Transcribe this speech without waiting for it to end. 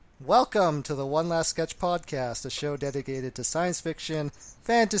Welcome to the One Last Sketch podcast, a show dedicated to science fiction,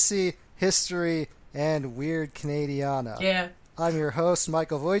 fantasy, history, and weird Canadiana. Yeah. I'm your host,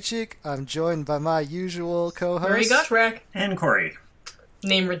 Michael Wojcik. I'm joined by my usual co-host, Murray Gottschalk. And Corey.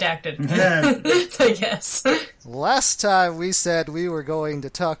 Name redacted. I guess. Last time we said we were going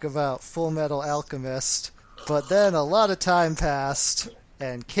to talk about Full Metal Alchemist, but then a lot of time passed,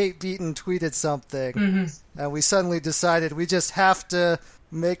 and Kate Beaton tweeted something, and we suddenly decided we just have to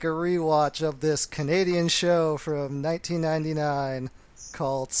make a rewatch of this Canadian show from 1999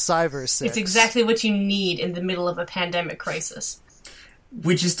 called Cyber 6. It's exactly what you need in the middle of a pandemic crisis.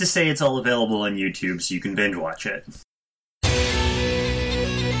 Which is to say it's all available on YouTube, so you can binge watch it.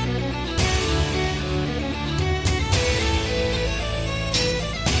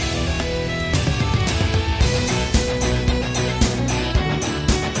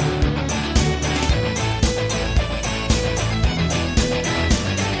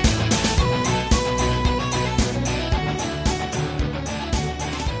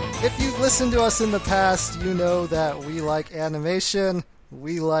 If you've listened to us in the past, you know that we like animation,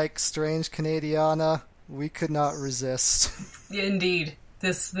 we like strange Canadiana, we could not resist. Indeed.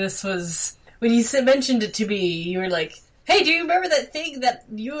 This was... When you mentioned it to me, you were like, hey, do you remember that thing that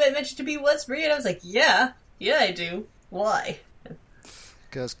you had mentioned to me once, Brie? And I was like, yeah, I do. Why?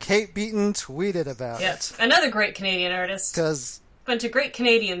 Because Kate Beaton tweeted about it. Another great Canadian artist. Because... Bunch of great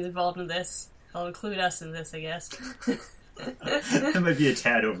Canadians involved in this. I'll include us in this, I guess. That might be a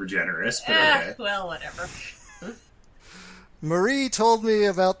tad overgenerous, but okay. Well, whatever. Marie told me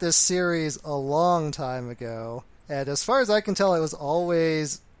about this series a long time ago, and as far as I can tell, it was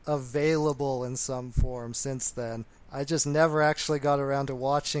always available in some form since then. I just never actually got around to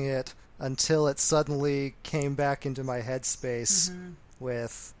watching it until it suddenly came back into my headspace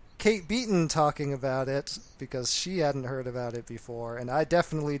with Kate Beaton talking about it, because she hadn't heard about it before, and I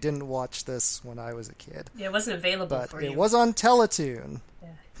definitely didn't watch this when I was a kid. Yeah, it wasn't available but for you. It was on Teletoon. Yeah.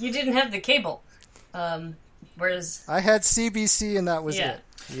 You didn't have the cable. Whereas... I had CBC and that was it.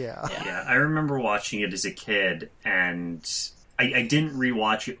 Yeah, I remember watching it as a kid, and I didn't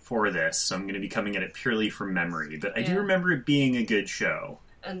rewatch it for this, so I'm going to be coming at it purely from memory, but I do remember it being a good show.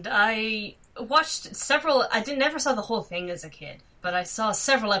 And I watched several... never saw the whole thing as a kid, but I saw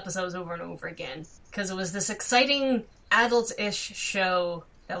several episodes over and over again, because it was this exciting adult-ish show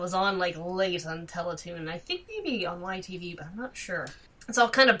that was on, late on Teletoon. I think maybe on YTV, but I'm not sure. It's all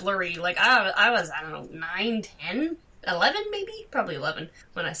kind of blurry. I was, 9, 10, 11 maybe? Probably 11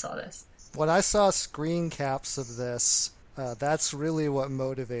 when I saw this. When I saw screen caps of this, that's really what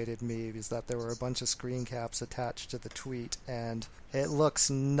motivated me, is that there were a bunch of screen caps attached to the tweet, and it looks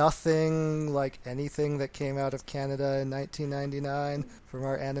nothing like anything that came out of Canada in 1999 from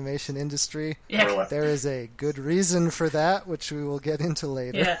our animation industry. Yeah. There is a good reason for that, which we will get into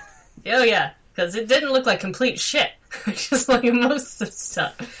later. Yeah. Oh, yeah. Because it didn't look like complete shit. Just like most of the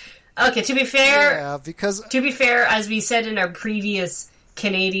stuff. Okay, to be fair... To be fair, as we said in our previous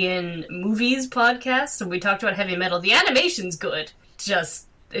Canadian movies podcast, when we talked about heavy metal, the animation's good. Just,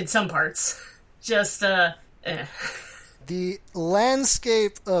 in some parts. Just, The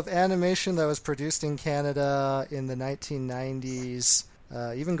landscape of animation that was produced in Canada in the 1990s,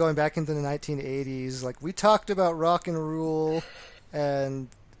 even going back into the 1980s, we talked about Rock and Rule, and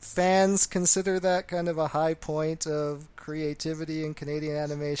fans consider that kind of a high point of creativity in Canadian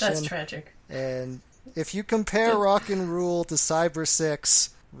animation. That's tragic. And if you compare Rock and Rule to Cyber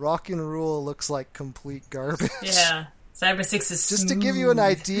 6, Rock and Rule looks like complete garbage. Yeah. Cyber 6 is Just to give you an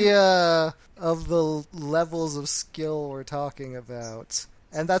idea of the levels of skill we're talking about.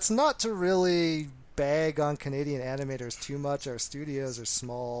 And that's not to really bag on Canadian animators too much. Our studios are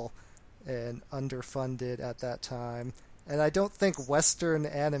small and underfunded at that time. And I don't think Western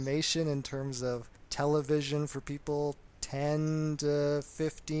animation in terms of television for people 10 to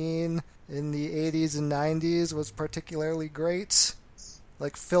 15 in the 80s and 90s was particularly great.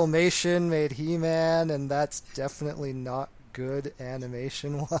 Filmation made He-Man, and that's definitely not good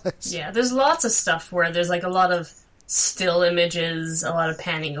animation-wise. Yeah, there's lots of stuff where there's, a lot of still images, a lot of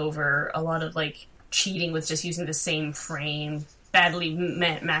panning over, a lot of, cheating with just using the same frame, badly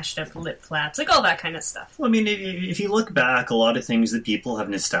mashed up lip flaps, all that kind of stuff. Well, I mean, if you look back, a lot of things that people have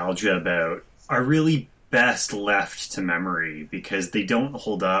nostalgia about are really best left to memory, because they don't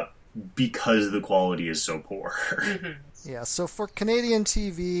hold up because the quality is so poor. Yeah, so for Canadian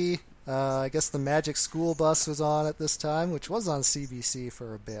TV, I guess the Magic School Bus was on at this time, which was on CBC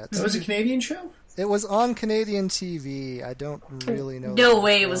for a bit. It was a Canadian show? It was on Canadian TV. I don't really know. No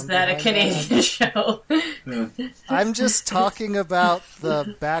way was that a Canadian show. I'm just talking about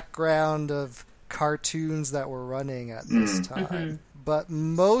the background of cartoons that were running at this time. but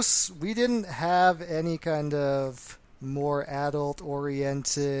we didn't have any kind of more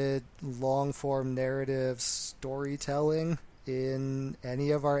adult-oriented, long-form narrative storytelling in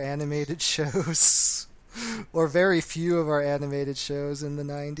any of our animated shows, or very few of our animated shows in the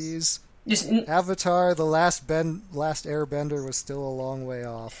 90s. Avatar, The Last Airbender was still a long way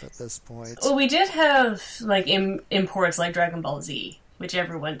off at this point. Well, we did have like imports like Dragon Ball Z, which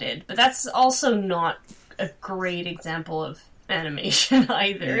everyone did, but that's also not a great example of animation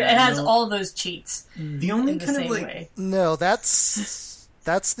either. Yeah, it has all those cheats. The only in the kind same of like way. No, that's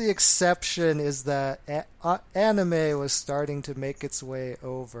the exception, is that anime was starting to make its way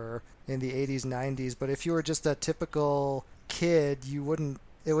over in the 80s, 90s, but if you were just a typical kid,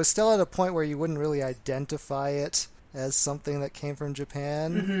 it was still at a point where you wouldn't really identify it as something that came from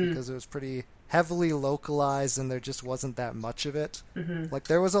Japan, because it was pretty heavily localized and there just wasn't that much of it. Like,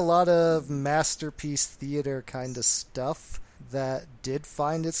 there was a lot of masterpiece theater kind of stuff that did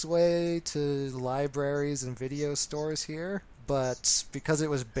find its way to libraries and video stores here, but because it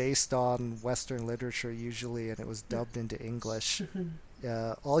was based on Western literature usually and it was dubbed into English,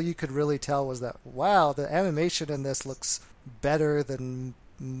 all you could really tell was that, wow, the animation in this looks better than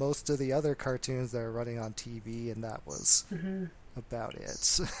most of the other cartoons that are running on TV, and that was about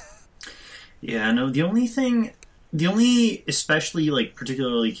it. Yeah, no, the only especially like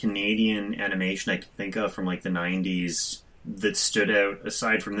particularly Canadian animation I can think of from like the 90s that stood out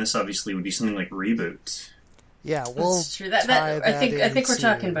aside from this obviously would be something like Reboot. Yeah, we'll That's true. I think we're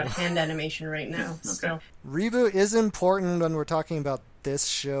talking about hand animation right now. Okay. So. Reboot is important when we're talking about this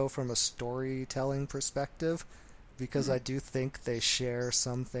show from a storytelling perspective, because I do think they share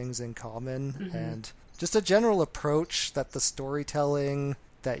some things in common, and just a general approach that the storytelling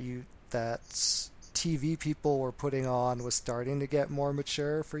that TV people were putting on was starting to get more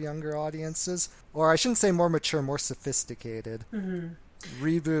mature for younger audiences. Or I shouldn't say more mature, more sophisticated.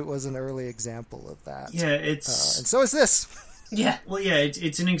 Reboot was an early example of that. Yeah, it's... and so is this. Yeah. Well, yeah,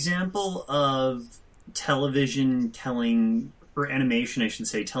 it's an example of television telling, or animation, I should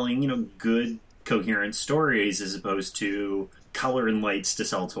say, telling, good, coherent stories as opposed to color and lights to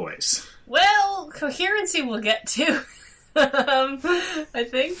sell toys. Well, coherency we'll get to, I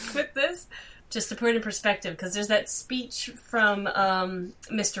think, with this. Just to put it in perspective, because there's that speech from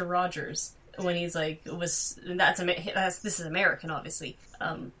Mr. Rogers when he's like, this is American, obviously,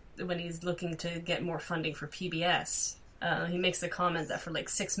 when he's looking to get more funding for PBS. He makes the comment that for like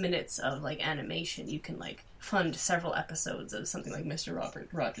 6 minutes of like animation, you can like fund several episodes of something like Mr.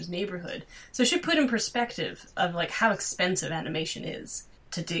 Rogers' Neighborhood. So it should put in perspective of like how expensive animation is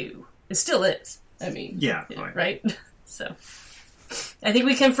to do. It still is. I mean, yeah, right? So I think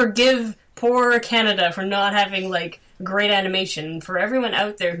we can forgive poor Canada for not having like great animation. For everyone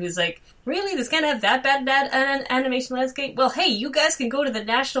out there who's like, really, this can't have that bad an animation landscape? Well, hey, you guys can go to the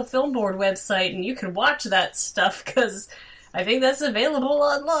National Film Board website and you can watch that stuff, because I think that's available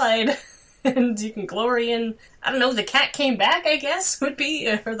online. And you can glory in, I don't know, The Cat Came Back, I guess, would be,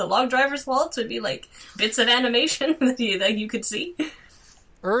 or The Log Driver's Waltz would be like bits of animation that you could see.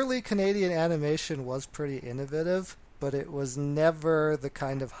 Early Canadian animation was pretty innovative, but it was never the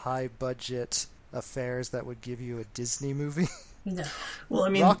kind of high-budget affairs that would give you a Disney movie. No. Well, I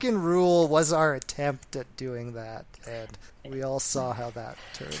mean, Rock'n'Roll was our attempt at doing that, and we all saw how that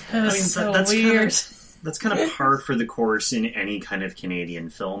turned out. That was so weird. That's kind of par for the course in any kind of Canadian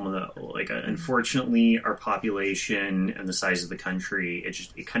film, though. Like, unfortunately, our population and the size of the country,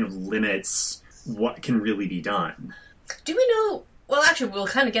 it kind of limits what can really be done. Do we know... Well, actually, we'll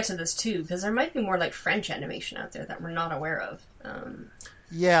kind of get to this, too, because there might be more, like, French animation out there that we're not aware of.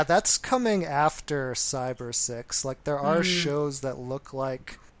 Yeah, that's coming after Cyber 6. Like, there are shows that look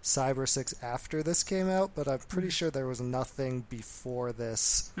like Cyber 6 after this came out, but I'm pretty sure there was nothing before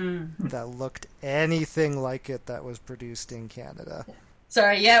this that looked anything like it that was produced in Canada.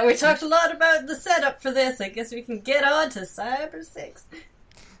 Sorry, yeah, we talked a lot about the setup for this. I guess we can get on to Cyber 6.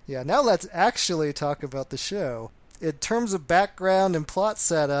 Yeah, now let's actually talk about the show. In terms of background and plot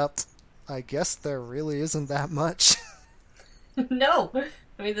setup, I guess there really isn't that much. No.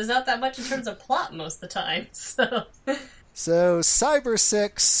 I mean, there's not that much in terms of plot most of the time, so... So, Cyber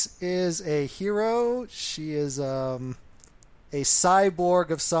 6 is a hero. She is a cyborg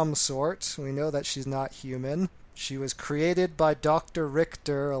of some sort. We know that she's not human. She was created by Dr.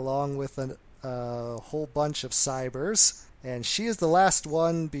 Richter along with a whole bunch of cybers. And she is the last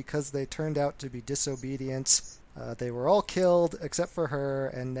one because they turned out to be disobedient. They were all killed except for her,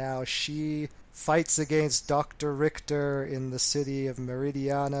 and now she fights against Dr. Richter in the city of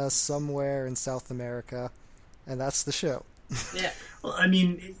Meridiana somewhere in South America. And that's the show. Yeah. Well, I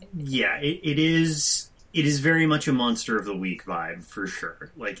mean, yeah, it is It is very much a Monster of the Week vibe, for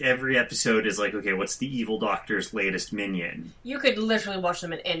sure. Like, every episode is like, okay, what's the evil doctor's latest minion? You could literally watch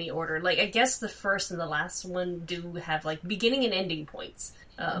them in any order. Like, I guess the first and the last one do have, like, beginning and ending points.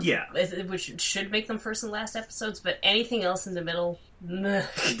 Yeah. Which should make them first and last episodes, but anything else in the middle, meh.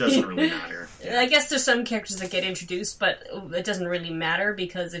 It doesn't really matter. Yeah. I guess there's some characters that get introduced, but it doesn't really matter,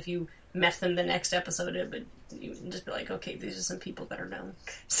 because if you met them the next episode, it would you would just be like, okay, these are some people that are known.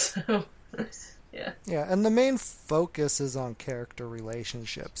 So... Yeah. Yeah, and the main focus is on character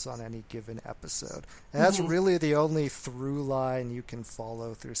relationships on any given episode. And that's really the only through line you can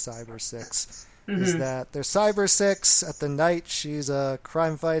follow through Cyber 6. Is that there's Cyber 6, at the night she's a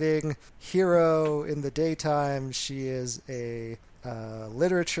crime-fighting hero, in the daytime she is a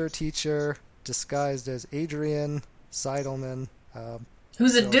literature teacher disguised as Adrian Seidelman.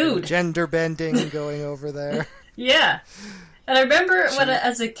 Who's a dude? Gender bending going over there. Yeah. And I remember when,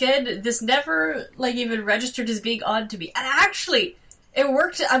 as a kid, this never, like, even registered as being odd to me. And actually, it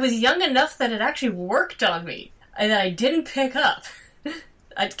worked. I was young enough that it actually worked on me. And I didn't pick up.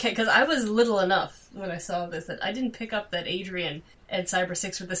 Because I was little enough when I saw this that I didn't pick up that Adrian and Cyber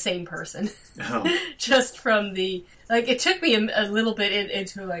 6 were the same person. Oh. Just from the... Like, it took me a little bit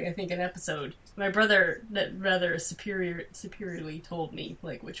into, like, I think an episode. My brother rather superiorly told me,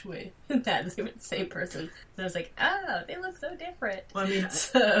 like, which way that they were the same person. And I was like, oh, they look so different. Well, I mean,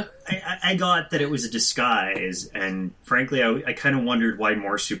 so... I got that it was a disguise, and frankly, I kind of wondered why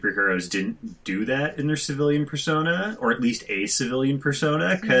more superheroes didn't do that in their civilian persona, or at least a civilian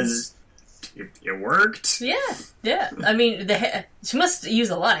persona, because... It worked. Yeah. I mean, she must use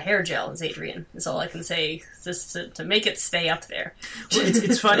a lot of hair gel as Adrian, is all I can say, just to make it stay up there. Well,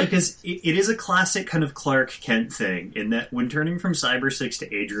 it's funny, because it is a classic kind of Clark Kent thing, in that when turning from Cyber 6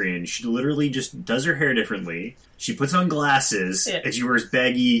 to Adrian, she literally just does her hair differently, she puts on glasses, and she wears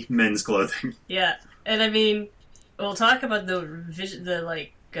baggy men's clothing. Yeah. And I mean, we'll talk about the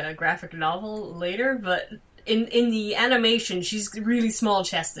graphic novel later, but... In the animation, she's really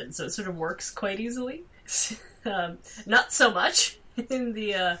small-chested, so it sort of works quite easily. Not so much in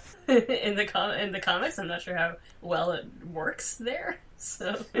the in the comics. I'm not sure how well it works there.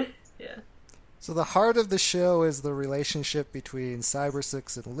 So, yeah. So the heart of the show is the relationship between Cyber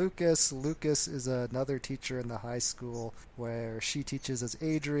 6 and Lucas. Lucas is another teacher in the high school where she teaches as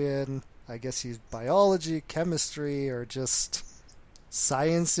Adrian. I guess he's biology, chemistry, or just...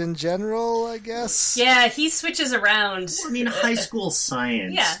 science in general, I guess? Yeah, he switches around. I mean, high school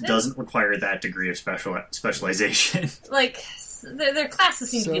science doesn't require that degree of specialization. Like, their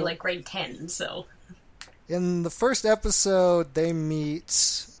classes seem to be like grade 10, so... In the first episode, they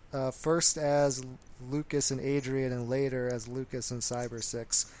meet first as Lucas and Adrian, and later as Lucas and Cyber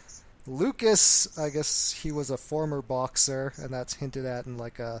 6. Lucas, I guess he was a former boxer, and that's hinted at in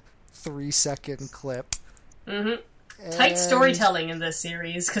like a 3-second clip. Mm-hmm. Tight storytelling in this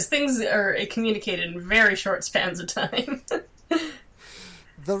series, because things are communicated in very short spans of time.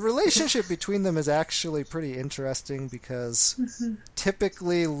 The relationship between them is actually pretty interesting, because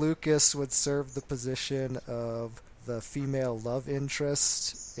typically Lucas would serve the position of the female love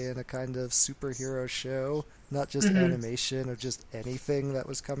interest in a kind of superhero show, not just animation or just anything that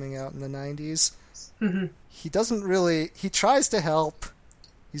was coming out in the 90s. He tries to help.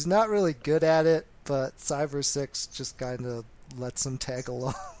 He's not really good at it, but Cyber 6 just kind of lets him tag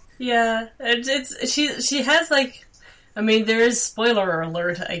along. Yeah, she has, like, I mean, there is, spoiler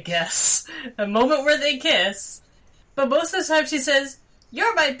alert, I guess, a moment where they kiss, but most of the time she says,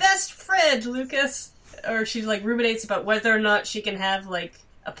 "You're my best friend, Lucas," or she, like, ruminates about whether or not she can have, like,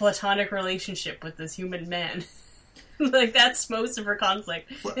 a platonic relationship with this human man. Like, that's most of her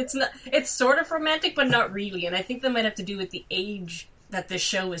conflict. It's sort of romantic, but not really, and I think that might have to do with the age that this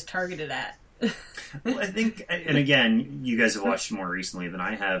show is targeted at. Well, I think, and again, you guys have watched more recently than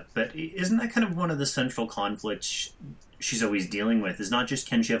I have, but isn't that kind of one of the central conflicts she's always dealing with? Is not just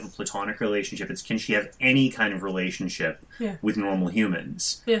can she have a platonic relationship, it's can she have any kind of relationship with normal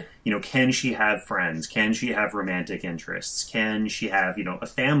humans? Yeah. You know, can she have friends? Can she have romantic interests? Can she have, you know, a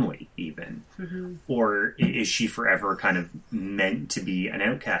family even? Or is she forever kind of meant to be an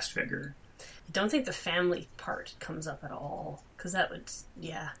outcast figure? I don't think the family part comes up at all. Because that would,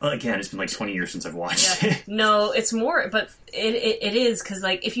 Well, again, it's been like 20 years since I've watched it. No, it's more, but it is, because,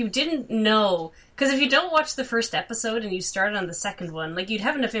 like, if you didn't know, because if you don't watch the first episode and you start on the second one, like, you'd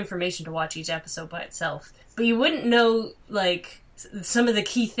have enough information to watch each episode by itself. But you wouldn't know, like, some of the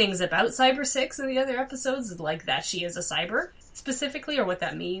key things about Cyber 6 in the other episodes, like that she is a cyber, specifically, or what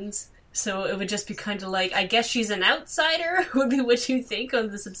that means. So it would just be kind of like, I guess she's an outsider, would be what you think on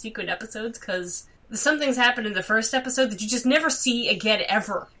the subsequent episodes, because some things happen in the first episode that you just never see again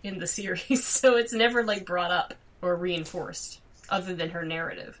ever in the series. So it's never, like, brought up or reinforced, other than her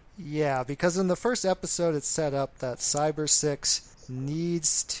narrative. Yeah, because in the first episode it's set up that Cyber 6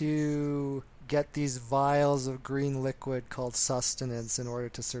 needs to get these vials of green liquid called sustenance in order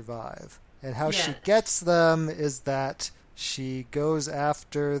to survive. And how she gets them is that she goes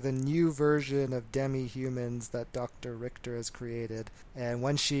after the new version of demi-humans that Dr. Richter has created. And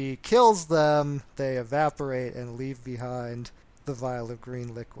when she kills them, they evaporate and leave behind the vial of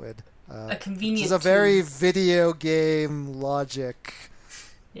green liquid. A convenient Which is a very video game logic.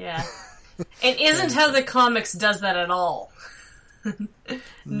 Yeah. It isn't how the comics does that at all.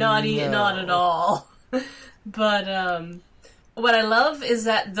 Not at all. But what I love is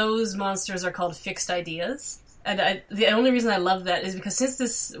that those monsters are called fixed ideas. And the only reason I love that is because since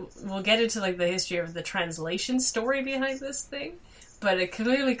this, we'll get into like the history of the translation story behind this thing, but it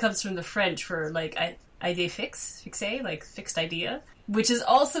clearly comes from the French for like idée fixe, like fixed idea, which is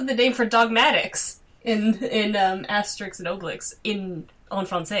also the name for dogmatics in Asterix and Obelix en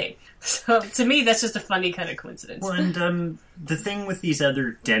français. So to me, that's just a funny kind of coincidence. Well, and the thing with these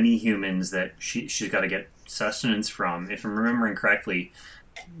other demi-humans that she's got to get sustenance from, if I'm remembering correctly,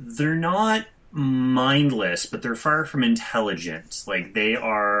 they're not mindless, but they're far from intelligent. Like,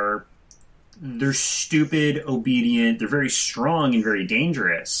 they're stupid, obedient, they're very strong and very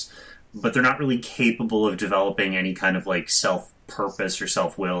dangerous, but they're not really capable of developing any kind of, like, self-purpose or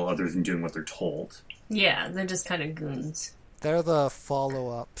self-will other than doing what they're told. Yeah, they're just kind of goons. They're the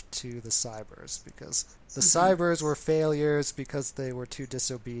follow-up to the Cybers, because the Cybers were failures because they were too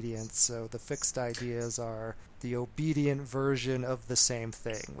disobedient, so the fixed ideas are the obedient version of the same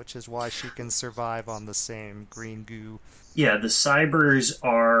thing, which is why she can survive on the same green goo. Yeah, the Cybers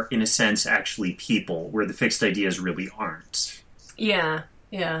are, in a sense, actually people, where the fixed ideas really aren't. Yeah.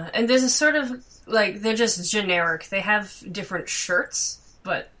 And there's a sort of, like, they're just generic. They have different shirts,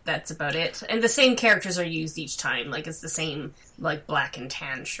 but that's about it. And the same characters are used each time. Like, it's the same, like, black and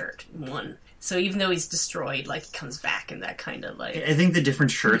tan shirt one. So even though he's destroyed, like, he comes back in that kind of, like... I think the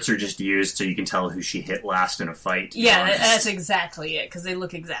different shirts are just used so you can tell who she hit last in a fight. Yeah, that's exactly it, because they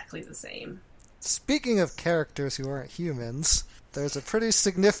look exactly the same. Speaking of characters who aren't humans, there's a pretty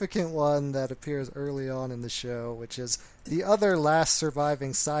significant one that appears early on in the show, which is the other last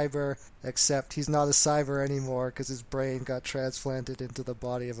surviving Cyber, except he's not a Cyber anymore because his brain got transplanted into the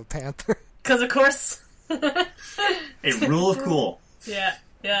body of a panther. Because, of course. A rule of cool. Yeah.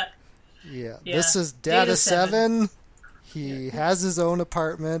 This is Data 7. He has his own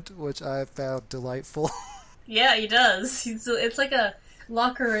apartment, which I found delightful. Yeah, he does. It's like a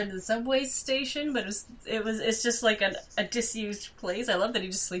locker in the subway station, but it's just like a disused place. I love that he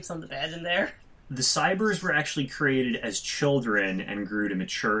just sleeps on the bed in there. The Cybers were actually created as children and grew to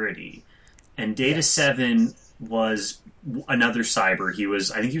maturity. And Data 7 was another Cyber.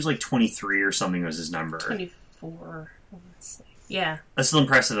 I think he was like 23 or something was his number. 24. Yeah. That's still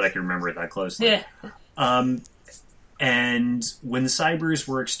impressive that I can remember it that closely. Yeah. And when the Cybers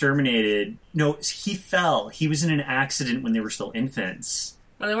were exterminated... No, he fell. He was in an accident when they were still infants.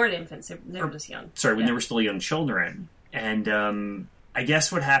 Well, they weren't infants. They were just young. Sorry, when they were still young children. And I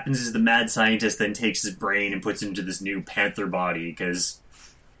guess what happens is the mad scientist then takes his brain and puts it into this new panther body because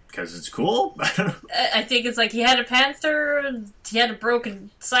it's cool? I think it's like he had a panther, he had a broken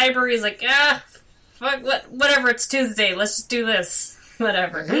Cyber, he's like, fuck, whatever, it's Tuesday, let's just do this.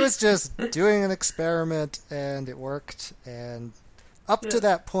 Whatever. He was just doing an experiment, and it worked, and up to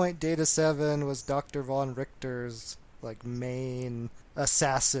that point, Data 7 was Dr. Von Richter's, like, main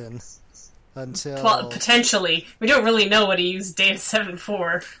assassin, until... Potentially. We don't really know what he used Data 7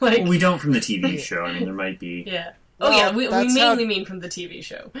 for. Like... Well, we don't from the TV show, I mean, there might be... Yeah. Well, we mainly mean from the TV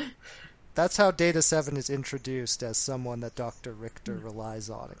show. That's how Data 7 is introduced, as someone that Dr. Richter relies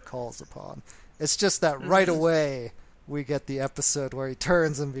on and calls upon. It's just that right away we get the episode where he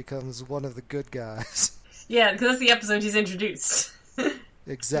turns and becomes one of the good guys. Yeah, because that's the episode he's introduced.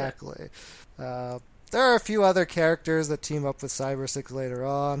 Exactly. There are a few other characters that team up with Cyber 6 later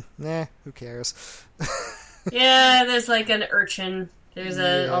on. Who cares? Yeah, there's like an urchin. There's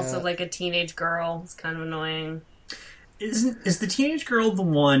also like a teenage girl. It's kind of annoying. Is the teenage girl the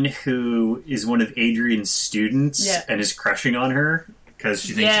one who is one of Adrian's students and is crushing on her? Because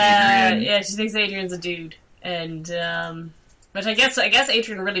she thinks Adrian... Yeah, she thinks Adrian's a dude. And, but I guess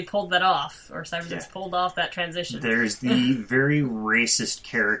Adrian really pulled that off, or Cyber pulled off that transition. There's the very racist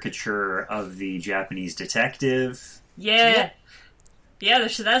caricature of the Japanese detective. Yeah,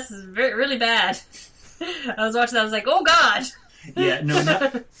 that's really bad. I was watching that, I was like, oh god! Yeah,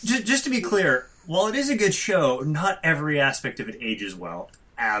 no, just to be clear, while it is a good show, not every aspect of it ages well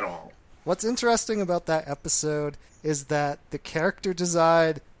at all. What's interesting about that episode is that the character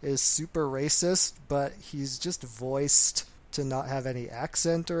design is super racist, but he's just voiced to not have any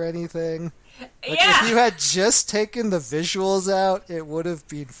accent or anything. Like, yeah! if you had just taken the visuals out, it would have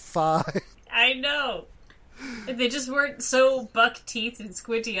been fine. I know! If they just weren't so buck-teethed and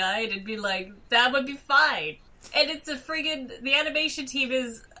squinty-eyed, it'd be like, that would be fine. And it's a friggin'... The animation team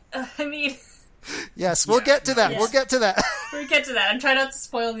is... I mean... Yes, we'll get to that. Yes. We'll get to that. We'll get to that. I'm trying not to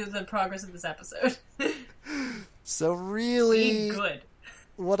spoil the progress of this episode. So really... Be good.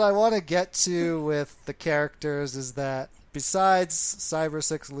 What I want to get to with the characters is that besides Cyber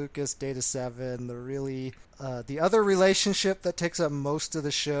 6, Lucas, Data 7, the other relationship that takes up most of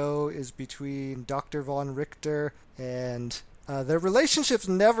the show is between Dr. Von Richter, and their relationship's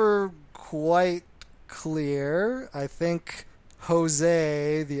never quite clear. I think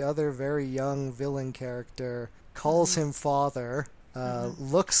Jose, the other very young villain character, calls him father.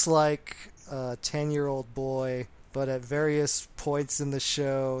 Looks like a 10-year-old boy, but at various points in the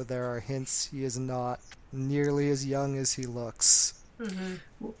show there are hints he is not nearly as young as he looks.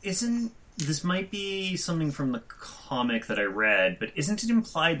 Well, this might be something from the comic that I read, but isn't it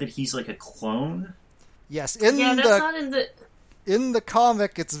implied that he's like a clone? Yes, not in the... In the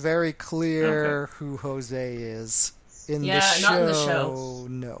comic, it's very clear who Jose is. In the show, not in the show.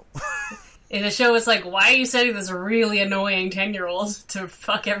 No. In the show, it's like, why are you setting this really annoying 10-year-old to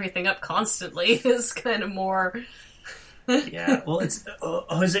fuck everything up constantly? It's kind of more... Yeah, well, it's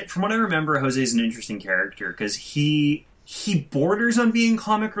Jose. From what I remember, Jose is an interesting character because he borders on being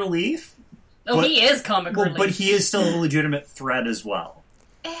comic relief. Oh, he is comic relief. But he is still a legitimate threat as well.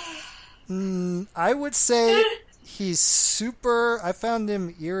 I would say he's super... I found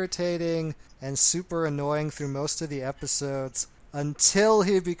him irritating and super annoying through most of the episodes until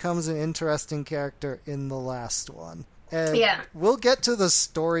he becomes an interesting character in the last one. And we'll get to the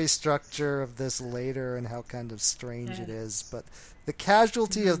story structure of this later and how kind of strange it is, but the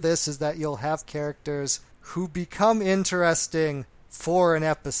casualty of this is that you'll have characters who become interesting for an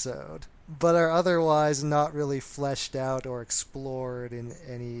episode, but are otherwise not really fleshed out or explored in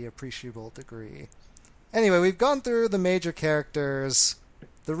any appreciable degree. Anyway, we've gone through the major characters.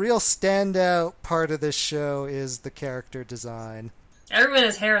 The real standout part of this show is the character design. Everyone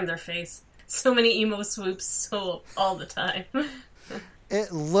has hair in their face. So many emo swoops all the time.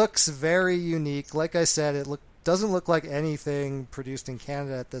 It looks very unique. Like I said, it doesn't look like anything produced in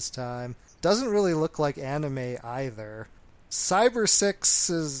Canada at this time. Doesn't really look like anime either. Cyber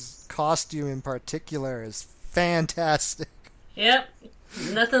 6's costume in particular is fantastic. Yep.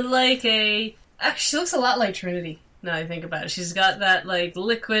 Nothing like a... Actually, she looks a lot like Trinity, now I think about it. She's got that, like,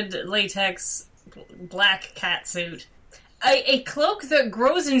 liquid latex black cat suit. A cloak that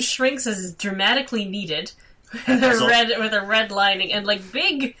grows and shrinks as dramatically needed, with a red lining, and, like,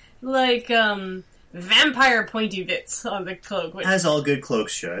 big, like, vampire pointy bits on the cloak. Which, as all good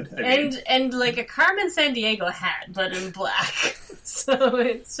cloaks should. And like a Carmen Sandiego hat, but in black. So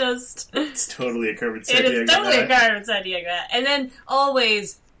it's just... It's totally a Carmen Sandiego hat. It is totally a Carmen Sandiego hat. And then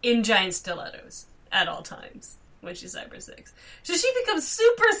always in giant stilettos at all times when she's Cyber 6. So she becomes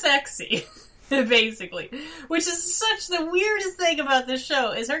super sexy, basically. Which is such the weirdest thing about this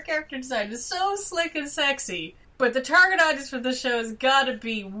show, is her character design is so slick and sexy, but the target audience for this show has gotta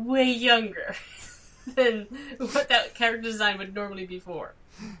be way younger than what that character design would normally be for.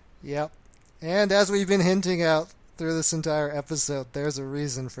 Yep. And as we've been hinting out through this entire episode, there's a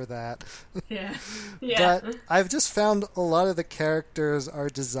reason for that. Yeah. But I've just found a lot of the characters are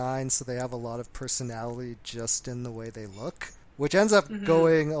designed so they have a lot of personality just in the way they look, which ends up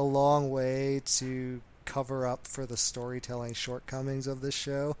going a long way to cover up for the storytelling shortcomings of this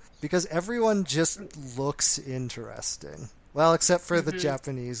show, because everyone just looks interesting. Well, except for the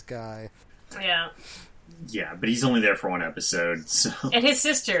Japanese guy. Yeah. Yeah, but he's only there for one episode, so... And his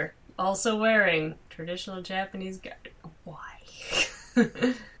sister, also wearing traditional Japanese garb. Why?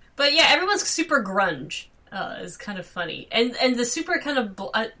 But yeah, everyone's super grunge. Is kind of funny. And the super kind of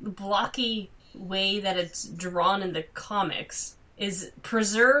blocky way that it's drawn in the comics is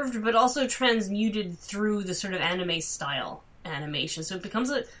preserved, but also transmuted through the sort of anime style animation. So it becomes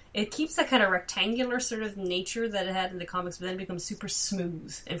it keeps that kind of rectangular sort of nature that it had in the comics, but then it becomes super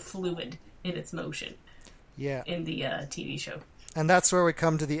smooth and fluid in its motion. Yeah. In the TV show. And that's where we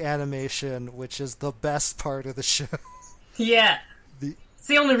come to the animation, which is the best part of the show. Yeah. It's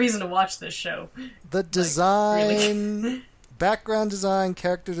the only reason to watch this show. The design, like, really. Background design,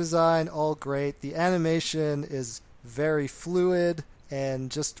 character design, all great. The animation is very fluid and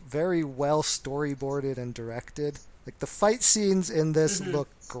just very well storyboarded and directed. Like, the fight scenes in this look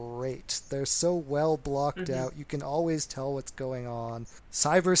great. They're so well blocked out. You can always tell what's going on.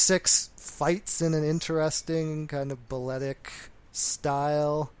 Cyber 6 fights in an interesting kind of balletic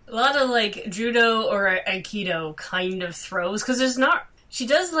style. A lot of, like, judo or aikido kind of throws, because there's not... She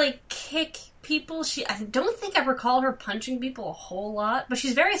does, like, kick people. I don't think I recall her punching people a whole lot, but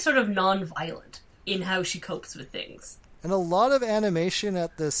she's very sort of non-violent in how she copes with things. And a lot of animation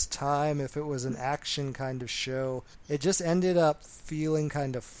at this time, if it was an action kind of show, it just ended up feeling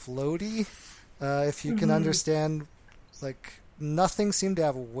kind of floaty. If you can understand, like, nothing seemed to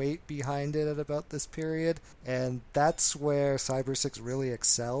have weight behind it at about this period. And that's where Cyber 6 really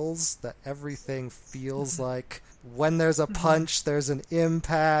excels, that everything feels like when there's a punch, there's an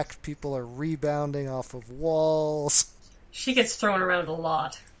impact, people are rebounding off of walls. She gets thrown around a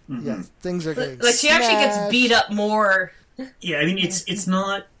lot. Yeah, things are getting like, she actually gets beat up more. Yeah, I mean, it's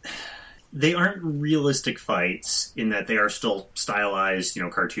not... They aren't realistic fights in that they are still stylized,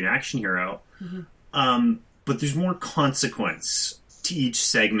 cartoon action hero. But there's more consequence to each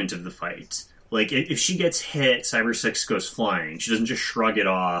segment of the fight. Like, if she gets hit, Cyber 6 goes flying. She doesn't just shrug it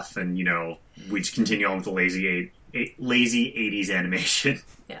off and, we just continue on with the lazy 80s animation.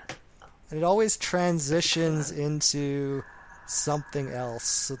 Yeah. And it always transitions into something else,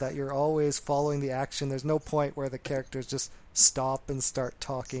 so that you're always following the action. There's no point where the characters just stop and start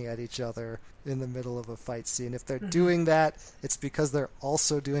talking at each other in the middle of a fight scene. If they're doing that, it's because they're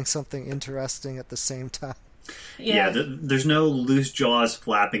also doing something interesting at the same time. Yeah, there's no loose jaws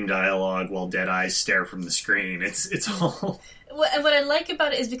flapping dialogue while dead eyes stare from the screen. It's all... And what I like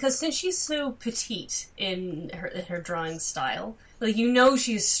about it is because since she's so petite in her drawing style, like,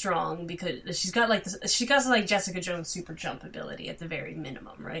 she's strong because she's got like Jessica Jones super jump ability at the very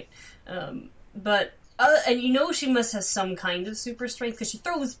minimum, right? But she must have some kind of super strength because she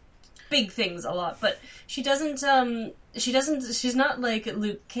throws big things a lot, but she doesn't. She's not like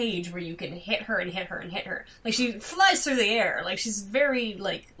Luke Cage where you can hit her and hit her and hit her. Like, she flies through the air. Like, she's very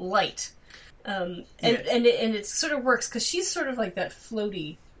like light. And it sort of works because she's sort of like that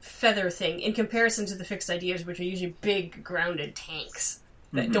floaty feather thing in comparison to the Fixed Ideas, which are usually big grounded tanks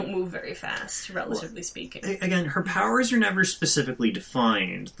that don't move very fast, relatively speaking. Again, her powers are never specifically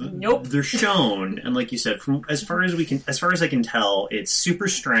defined. Nope. They're shown, and like you said, from as far as I can tell, it's super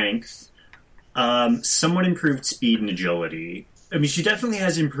strength, somewhat improved speed and agility. I mean, she definitely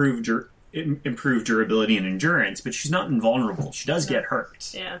has improved durability and endurance, but she's not invulnerable. She does get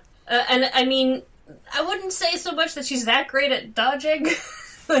hurt. Yeah. And I mean, I wouldn't say so much that she's that great at dodging.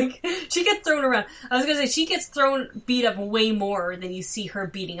 Like, she gets thrown around. I was going to say, she gets beat up way more than you see her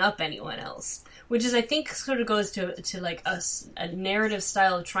beating up anyone else. Which is, I think, sort of goes to like, a narrative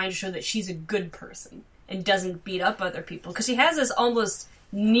style of trying to show that she's a good person and doesn't beat up other people. Because she has this almost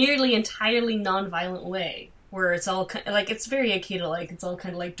nearly entirely non-violent way where it's all like, it's very Aikido-like. It's all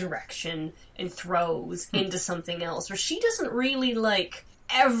kind of like direction and throws into something else. Where she doesn't really, like,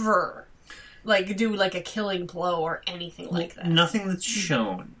 ever like do like a killing blow or anything like that. Nothing that's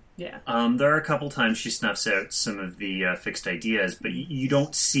shown. Yeah. There are a couple times she snuffs out some of the Fixed Ideas, but you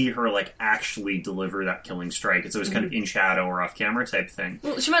don't see her like actually deliver that killing strike. It's always kind of in shadow or off camera type thing.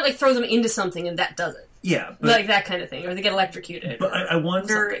 Well, she might like throw them into something and that does it. Yeah, but, like that kind of thing, or they get electrocuted. But I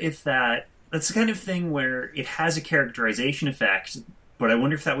wonder if that's the kind of thing where it has a characterization effect, but I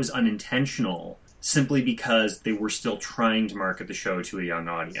wonder if that was unintentional, simply because they were still trying to market the show to a young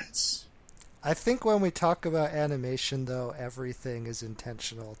audience. I think when we talk about animation, though, everything is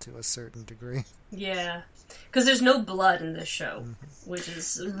intentional to a certain degree. Yeah. Because there's no blood in this show, which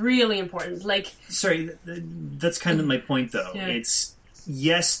is really important. Like, sorry, that's kind of my point, though. Yeah. It's,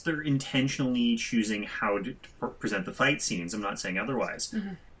 yes, they're intentionally choosing how to present the fight scenes. I'm not saying otherwise.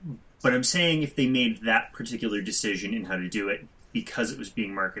 But I'm saying if they made that particular decision in how to do it because it was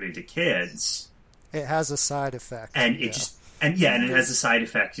being marketed to kids... It has a side effect. And it just... And it has a side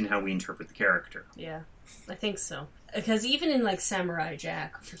effect in how we interpret the character. Yeah, I think so. Because even in, like, Samurai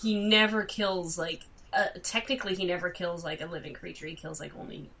Jack, he never kills, like... technically, he never kills, like, a living creature. He kills, like,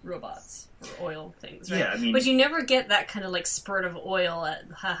 only robots or oil things, right? Yeah, I mean... But you never get that kind of, like, spurt of oil at,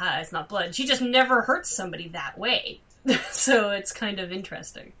 haha, it's not blood. She just never hurts somebody that way. So it's kind of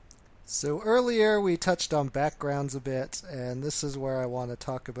interesting. So earlier we touched on backgrounds a bit, and this is where I want to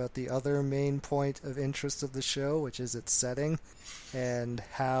talk about the other main point of interest of the show, which is its setting, and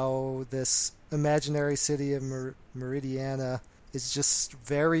how this imaginary city of Meridiana is just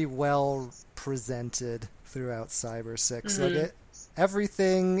very well presented throughout Cyber 6. Like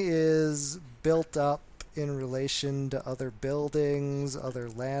everything is built up in relation to other buildings, other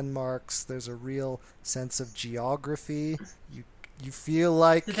landmarks. There's a real sense of geography. You feel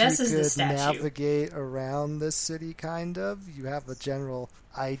like The you best is the could statue. navigate around this city, kind of. You have a general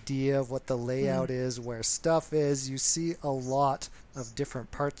idea of what the layout is, where stuff is. You see a lot of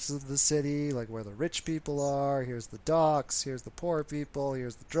different parts of the city, like where the rich people are. Here's the docks. Here's the poor people.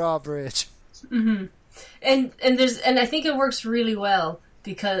 Here's the drawbridge. And I think it works really well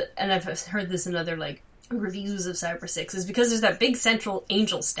because, and I've heard this in other like reviews of Cyber 6, is because there's that big central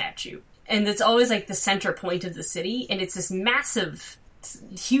angel statue, and it's always like the center point of the city, and it's this massive,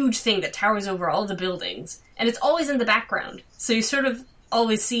 huge thing that towers over all the buildings, and it's always in the background. So you sort of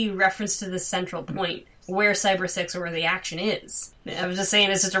always see reference to this central point where Cyber 6 or where the action is. I was just saying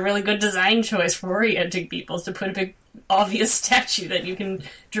it's just a really good design choice for orienting people to put a big obvious statue that you can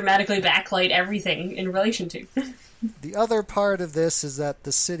dramatically backlight everything in relation to. The other part of this is that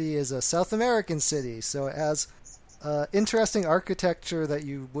the city is a South American city, so it has interesting architecture that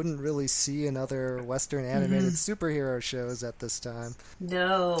you wouldn't really see in other Western animated superhero shows at this time.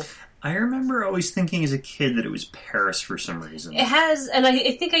 No. I remember always thinking as a kid that it was Paris for some reason. It has, and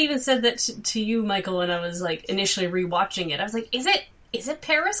I think I even said that to you, Michael, when I was like initially rewatching it. I was like, is it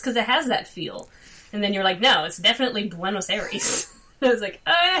Paris? Because it has that feel. And then you're like, no, it's definitely Buenos Aires. I was like,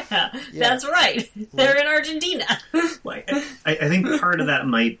 oh yeah, that's right. They're in Argentina. Like, I think part of that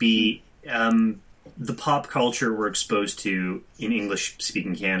might be the pop culture we're exposed to in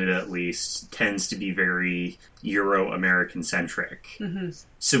English-speaking Canada, at least, tends to be very Euro-American centric.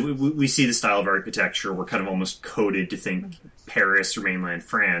 So we see the style of architecture. We're kind of almost coded to think Paris or mainland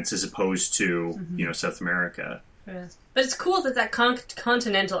France as opposed to South America. Yeah. But it's cool that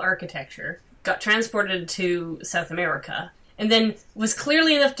continental architecture got transported to South America and then was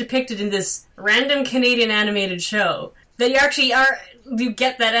clearly enough depicted in this random Canadian animated show that you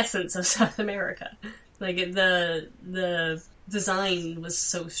get that essence of South America. Like, the design was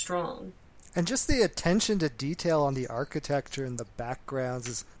so strong. And just the attention to detail on the architecture and the backgrounds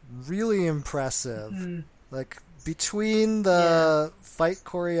is really impressive. Like, between the fight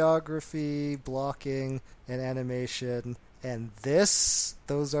choreography, blocking, and animation, and this,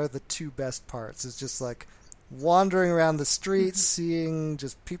 those are the two best parts. It's just like wandering around the streets, seeing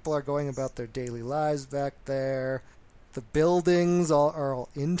just people are going about their daily lives back there. The buildings are all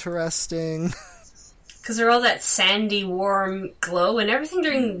interesting. Because they're all that sandy, warm glow, and everything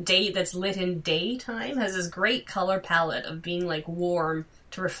during day that's lit in daytime has this great color palette of being like warm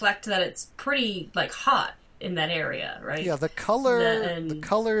to reflect that it's pretty like hot in that area, right? Yeah, the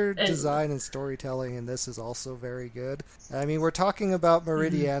color design and storytelling in this is also very good. I mean, we're talking about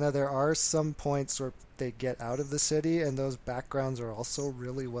Meridiana. There are some points where they get out of the city, and those backgrounds are also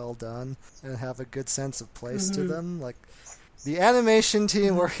really well done and have a good sense of place to them. Like, the animation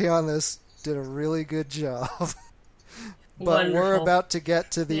team working on this did a really good job. But Wonderful. we're about to get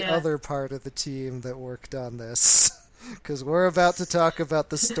to the other part of the team that worked on this. Because we're about to talk about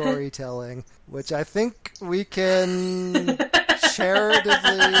the storytelling, which I think we can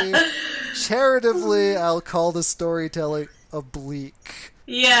charitably, I'll call the storytelling oblique.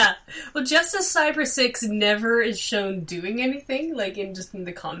 Yeah. Well, just as Cyber 6 never is shown doing anything, like in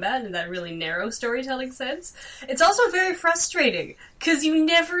the combat, in that really narrow storytelling sense, it's also very frustrating, because you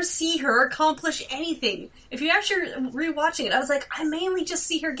never see her accomplish anything. If you actually rewatching it, I was like, I mainly just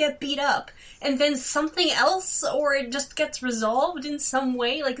see her get beat up, and then something else, or it just gets resolved in some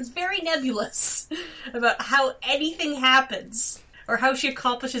way. Like, it's very nebulous about how anything happens, or how she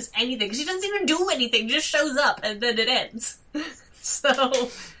accomplishes anything. She doesn't even do anything, just shows up, and then it ends.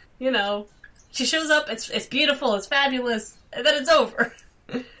 So, she shows up, it's beautiful, it's fabulous, and then it's over.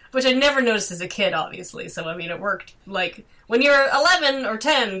 Which I never noticed as a kid, obviously, so, I mean, it worked. Like, when you're 11 or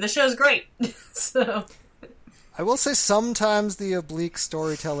 10, the show's great. So... I will say sometimes the oblique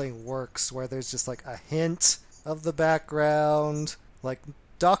storytelling works, where there's just, like, a hint of the background. Like,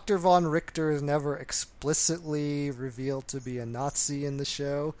 Dr. Von Richter is never explicitly revealed to be a Nazi in the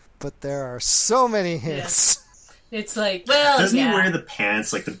show, but there are so many hints. Yeah. It's like, well, doesn't he wear the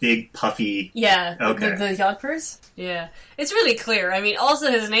pants, like the big puffy? Yeah, okay. the yodpers? Yeah. It's really clear. I mean, also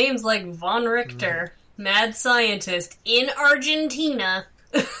his name's like Von Richter, mad scientist, in Argentina.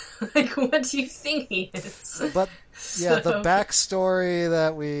 Like, what do you think he is? But, yeah, the backstory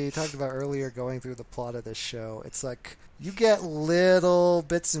that we talked about earlier going through the plot of this show, it's like, you get little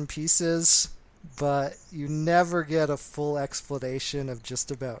bits and pieces, but you never get a full explanation of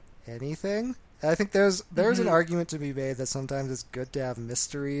just about anything. I think there's an argument to be made that sometimes it's good to have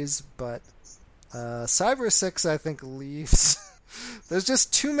mysteries, but Cyber 6, I think, leaves... There's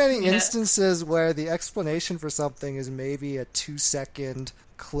just too many instances where the explanation for something is maybe a 2-second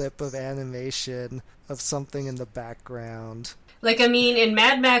clip of animation of something in the background. Like, I mean, in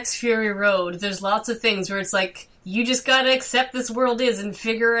Mad Max Fury Road, there's lots of things where it's like, you just gotta accept this world is and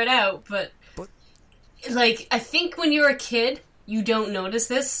figure it out. But like, I think when you're a kid, you don't notice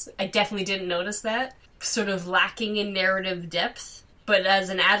this. I definitely didn't notice that. Sort of lacking in narrative depth. But as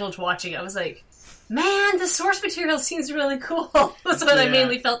an adult watching, I was like, man, the source material seems really cool. That's what I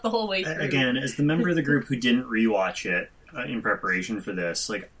mainly felt the whole way through. Again, as the member of the group who didn't rewatch it in preparation for this,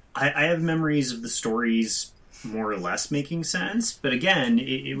 like, I have memories of the stories more or less making sense. But again,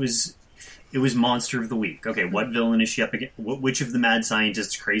 it was Monster of the Week. Okay, what villain is she up against? Which of the mad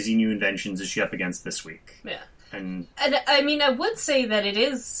scientists' crazy new inventions is she up against this week? Yeah. And I mean, I would say that it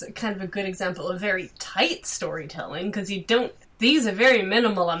is kind of a good example of very tight storytelling, because they use a very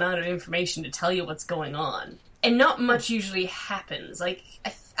minimal amount of information to tell you what's going on. And not much usually happens. Like,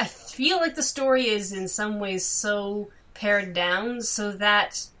 I feel like the story is in some ways so pared down so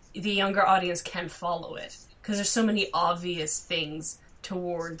that the younger audience can follow it. Because there's so many obvious things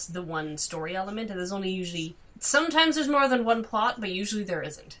towards the one story element, and there's only usually... Sometimes there's more than one plot, but usually there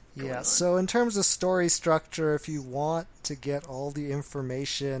isn't. Yeah, so in terms of story structure, if you want to get all the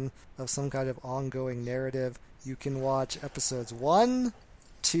information of some kind of ongoing narrative, you can watch episodes 1,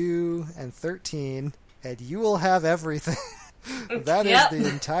 2, and 13, and you will have everything. That is the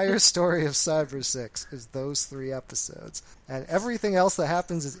entire story of Cyber 6, is those 3 episodes. And everything else that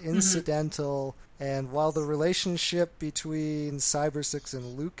happens is incidental, and while the relationship between Cyber 6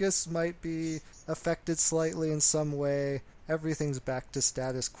 and Lucas might be affected slightly in some way, everything's back to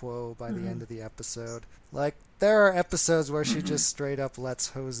status quo by the end of the episode. Like, there are episodes where she just straight up lets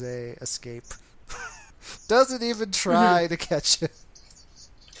Jose escape. Doesn't even try to catch it.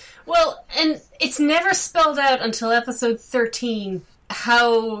 Well, and it's never spelled out until episode 13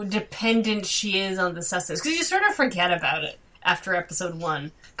 how dependent she is on the sustenance. Because you sort of forget about it after episode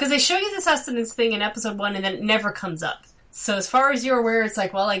 1. Because they show you the sustenance thing in episode 1 and then it never comes up. So as far as you're aware, it's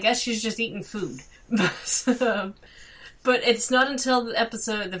like, well, I guess she's just eating food. But it's not until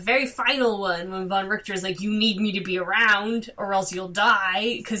the very final one, when Von Richter is like, you need me to be around or else you'll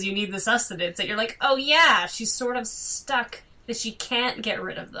die because you need the sustenance, that you're like, oh yeah, she's sort of stuck that she can't get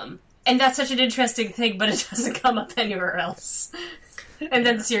rid of them. And that's such an interesting thing, but it doesn't come up anywhere else. And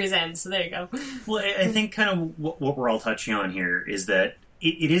then the series ends, so there you go. Well, I think kind of what we're all touching on here is that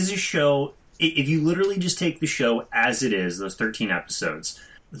it is a show, if you literally just take the show as it is, those 13 episodes,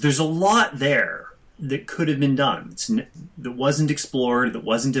 there's a lot there that could have been done, that wasn't explored, that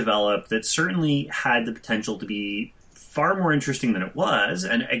wasn't developed, that certainly had the potential to be far more interesting than it was.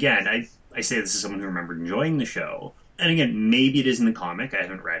 And again, I say this as someone who remembered enjoying the show. And again, maybe it is in the comic, I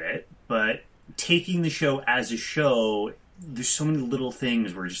haven't read it, but taking the show as a show, there's so many little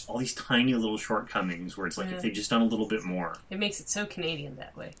things where just all these tiny little shortcomings where it's like, if they'd just done a little bit more. It makes it so Canadian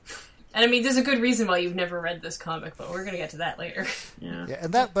that way. And I mean, there's a good reason why you've never read this comic, but we're going to get to that later. Yeah,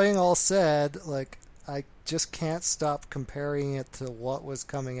 and that being all said, like, I just can't stop comparing it to what was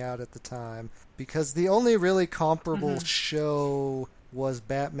coming out at the time, because the only really comparable show was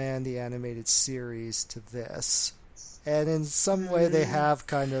Batman the Animated Series to this. And in some way they have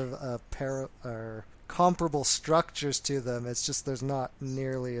kind of comparable structures to them. It's just there's not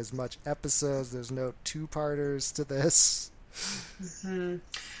nearly as much episodes. There's no two-parters to this.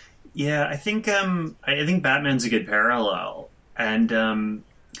 Yeah, I think Batman's a good parallel. And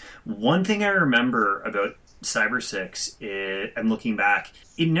one thing I remember about Cyber 6, I'm looking back,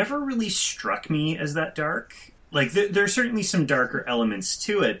 it never really struck me as that dark. Like, there are certainly some darker elements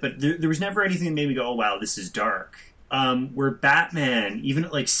to it, but there was never anything that made me go, oh wow, this is dark. Where Batman, even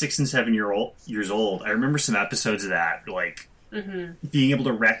at like 6 and 7 years old, I remember some episodes of that, like, being able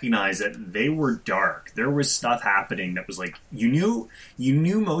to recognize that they were dark. There was stuff happening that was like, you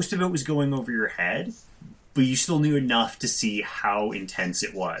knew most of it was going over your head, but you still knew enough to see how intense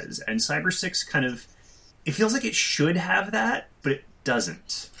it was. And Cyber 6 kind of, it feels like it should have that, but it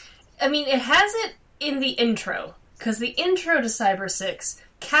doesn't. I mean, it has it in the intro, because the intro to Cyber 6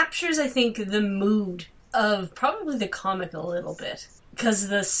 captures, I think, the mood of probably the comic a little bit. Because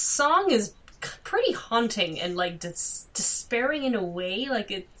the song is pretty haunting and, like, despairing in a way.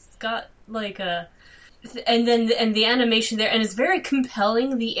 Like, it's got, like, a... And the animation there, and it's very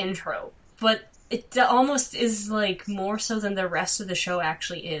compelling, the intro. But it almost is, like, more so than the rest of the show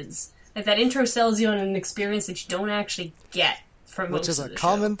actually is. Like, that intro sells you on an experience that you don't actually get from most of the show. Which is a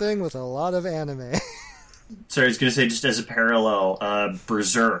common thing with a lot of anime. Sorry, I was going to say, just as a parallel,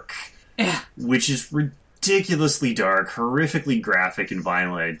 Berserk. Yeah. Which is ridiculously dark, horrifically graphic and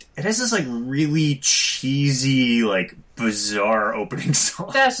violent. It has this, like, really cheesy, like, bizarre opening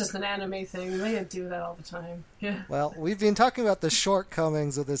song. That's just an anime thing. They do that all the time. Yeah. Well, we've been talking about the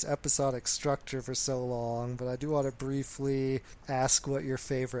shortcomings of this episodic structure for so long, but I do want to briefly ask what your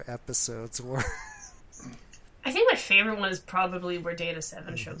favorite episodes were. I think favorite one is probably where Data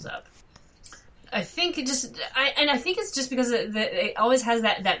 7 shows up. I think I think it's just because it always has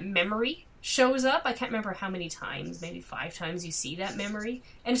that memory shows up. I can't remember how many times, maybe 5 times you see that memory.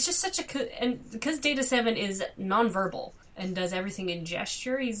 And it's just such and because Data 7 is nonverbal and does everything in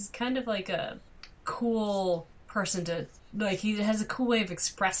gesture, he's kind of like a cool person to, like, he has a cool way of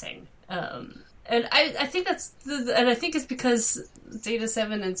expressing. And I think and I think it's because Data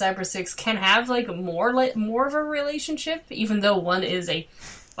 7 and Cyber 6 can have like more of a relationship, even though one is a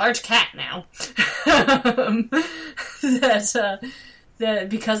large cat now. That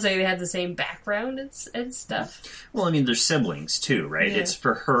because they have the same background and stuff. Well, I mean, they're siblings too, right? Yeah. It's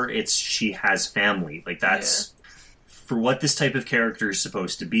for her. She has family. Like that's for what this type of character is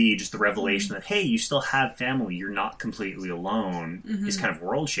supposed to be. Just the revelation that, hey, you still have family. You're not completely alone. Is kind of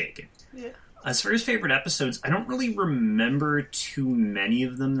world shaking. Yeah. As far as favorite episodes, I don't really remember too many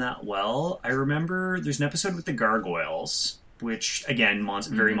of them that well. I remember there's an episode with the gargoyles, which, again,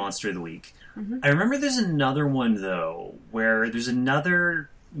 very Monster of the Week. I remember there's another one, though, where there's another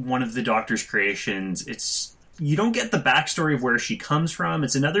one of the Doctor's creations. You don't get the backstory of where she comes from.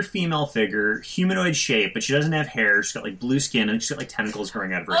 It's another female figure, humanoid shape, but she doesn't have hair. She's got, like, blue skin, and she's got, like, tentacles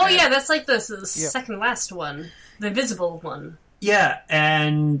growing out of her head. Oh, yeah, that's, like, the second last one. The invisible one. Yeah,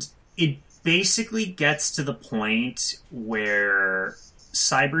 and it basically gets to the point where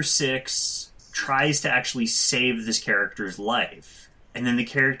Cyber 6 tries to actually save this character's life. And then the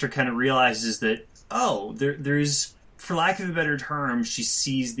character kind of realizes that, there's, for lack of a better term, she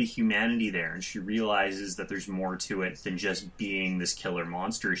sees the humanity there, and she realizes that there's more to it than just being this killer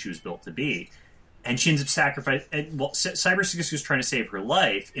monster she was built to be. And she ends up sacrificing... Well, Cyber 6 is trying to save her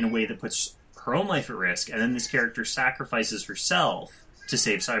life in a way that puts her own life at risk, and then this character sacrifices herself to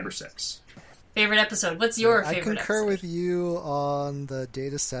save Cyber 6. Favorite episode? What's your favorite episode? I concur with you on the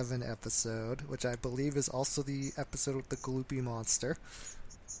Data 7 episode, which I believe is also the episode with the Gloopy monster.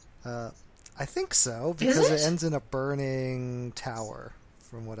 I think so, because it ends in a burning tower,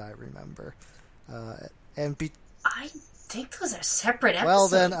 from what I remember. I think those are separate episodes. Well,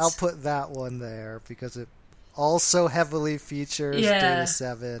 then I'll put that one there, because it also heavily features Data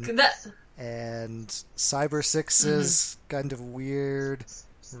 7. And Cyber 6's kind of weird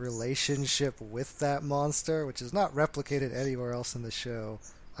relationship with that monster, which is not replicated anywhere else in the show,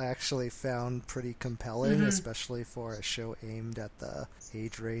 I actually found pretty compelling, especially for a show aimed at the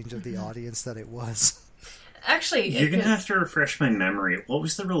age range of the audience that it was. Actually, you're going to have to refresh my memory. What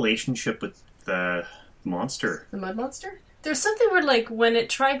was the relationship with the monster? The mud monster? There's something where, like, when it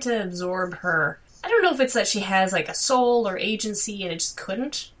tried to absorb her, I don't know if it's that she has, like, a soul or agency and it just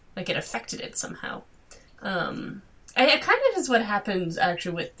couldn't. Like, it affected it somehow. It kind of is what happens,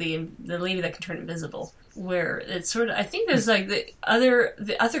 actually, with the lady that can turn invisible, where it's sort of... I think there's, like, the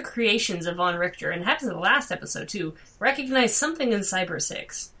other creations of Von Richter, and it happens in the last episode, too, recognize something in Cyber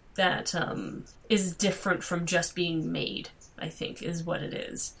 6 that is different from just being made, I think, is what it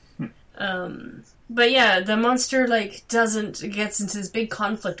is. But yeah, the monster, like, gets into this big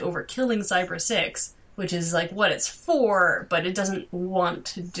conflict over killing Cyber 6, which is, like, what it's for, but it doesn't want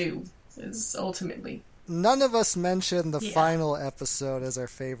to do, is ultimately... None of us mentioned the final episode as our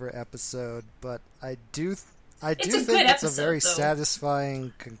favorite episode, but I do think it's a very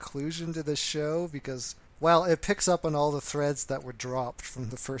satisfying conclusion to the show, because, well, it picks up on all the threads that were dropped from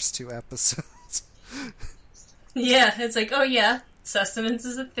the first 2 episodes. Yeah, it's like, oh yeah, sustenance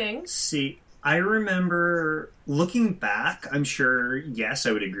is a thing. See, I remember looking back, I'm sure, yes,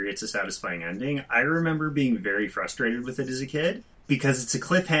 I would agree it's a satisfying ending. I remember being very frustrated with it as a kid, because it's a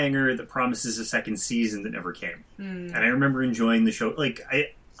cliffhanger that promises a second season that never came. And I remember enjoying the show. Like,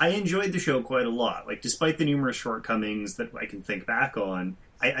 I enjoyed the show quite a lot. Like, despite the numerous shortcomings that I can think back on,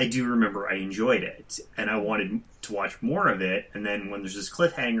 I do remember I enjoyed it. And I wanted to watch more of it. And then when there's this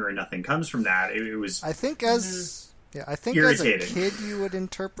cliffhanger and nothing comes from that, it was I think as a kid you would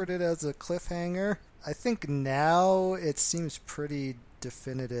interpret it as a cliffhanger. I think now it seems pretty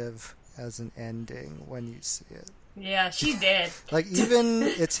definitive as an ending when you see it. Yeah, she did. Like, even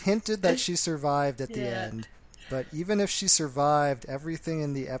it's hinted that she survived at the end, but even if she survived, everything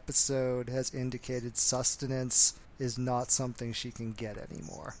in the episode has indicated sustenance is not something she can get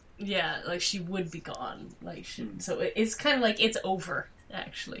anymore. Yeah, like, she would be gone. Like, so it's kind of like it's over,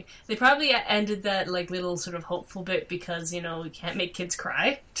 actually. They probably ended that, like, little sort of hopeful bit because, you know, you can't make kids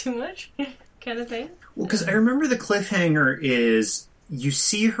cry too much, kind of thing. Well, because I remember the cliffhanger is... You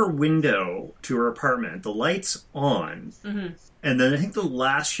see her window to her apartment, the light's on, and then I think the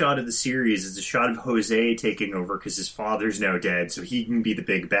last shot of the series is a shot of Jose taking over because his father's now dead, so he can be the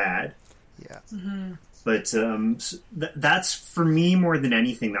big bad. Yeah. Mm-hmm. But that's, for me, more than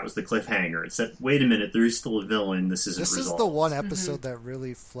anything, that was the cliffhanger. It's that, wait a minute, there is still a villain, this isn't This resolved. is the one episode that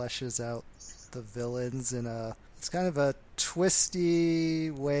really fleshes out the villains in a... It's kind of a twisty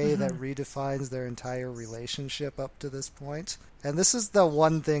way that redefines their entire relationship up to this point. And this is the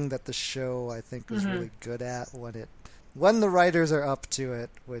one thing that the show, I think, was really good at when the writers are up to it,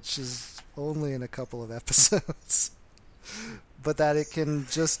 which is only in a couple of episodes. But that it can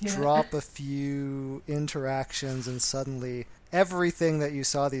just drop a few interactions and suddenly everything that you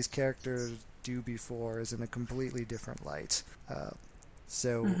saw these characters do before is in a completely different light.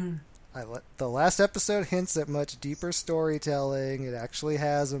 The last episode hints at much deeper storytelling. It actually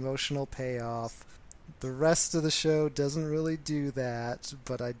has emotional payoff. The rest of the show doesn't really do that,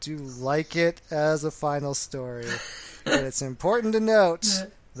 but I do like it as a final story. And it's important to note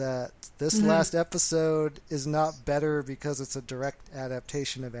that this last episode is not better because it's a direct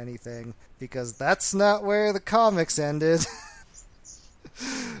adaptation of anything, because that's not where the comics ended.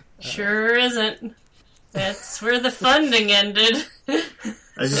 Sure isn't. That's where the funding ended.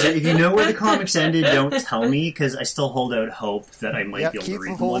 If you know where the comics ended, don't tell me, because I still hold out hope that I might be able to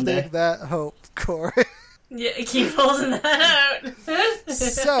read them one day. Keep holding that hope, Corey. Yeah, keep holding that out.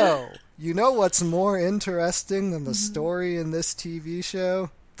 So, you know what's more interesting than the story in this TV show?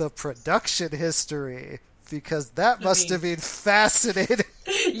 The production history. Because that must have been fascinating.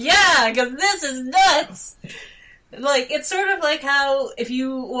 Yeah, because this is nuts! Like, it's sort of like how, if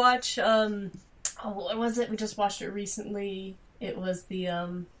you watch, what was it? We just watched it recently. It was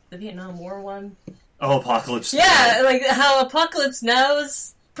the Vietnam War one. Oh, Apocalypse Now. Yeah, like how Apocalypse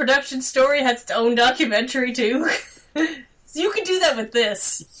Now's production story has its own documentary, too. So you can do that with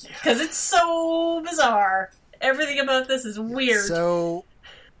this. Because it's so bizarre. Everything about this is weird. So,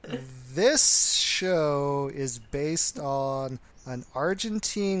 this show is based on an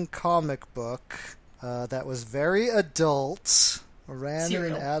Argentine comic book that was very adult. Ran in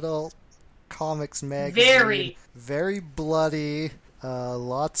an adult comics magazine. Very bloody.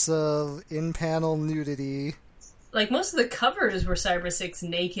 Lots of in-panel nudity. Like, most of the covers were Cyber Six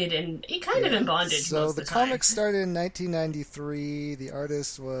naked and kind of in bondage so most of the time. So the comic started in 1993. The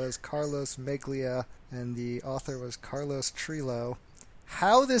artist was Carlos Meglia, and the author was Carlos Trillo.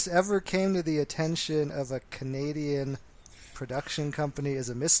 How this ever came to the attention of a Canadian production company is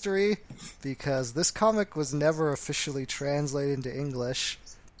a mystery, because this comic was never officially translated into English.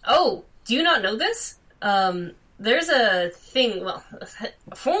 Oh, do you not know this? There's a thing, well,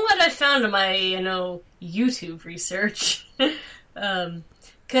 from what I found in my, YouTube research,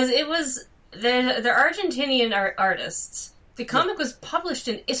 because it was, they're Argentinian artists. The comic was published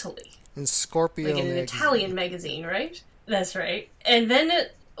in Italy. In Scorpio Like in an Italian magazine, right? That's right. And then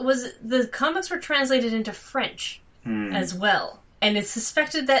the comics were translated into French as well. And it's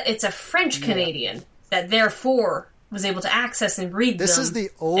suspected that it's a French-Canadian that therefore was able to access and read this them. Is the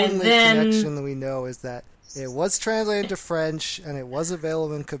only connection that we know, is that it was translated to French, and it was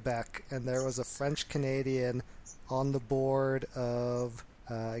available in Quebec, and there was a French-Canadian on the board of,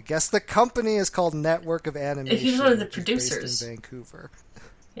 I guess the company is called Network of Animation. He was one of the producers. Based in Vancouver.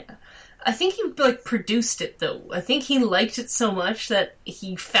 Yeah. I think he, produced it, though. I think he liked it so much that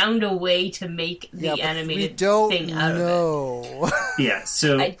he found a way to make the animated thing out of it. Yeah,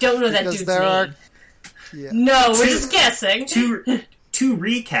 so... I don't know that dude's name. No, we're just guessing. To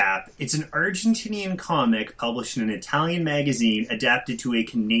recap, it's an Argentinian comic published in an Italian magazine adapted to a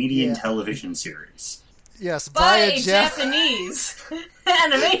Canadian television series. Yes, by a Japanese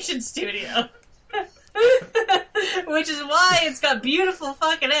animation studio. Which is why it's got beautiful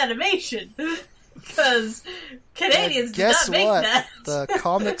fucking animation. Because Canadians did not make that. The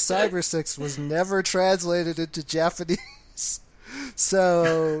comic Cyber Six was never translated into Japanese.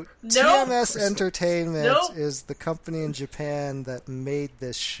 So, TMS Entertainment is the company in Japan that made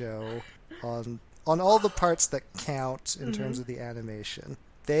this show on all the parts that count in terms of the animation.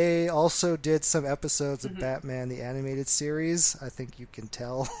 They also did some episodes of Batman the Animated Series, I think you can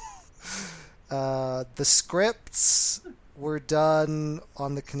tell. The scripts were done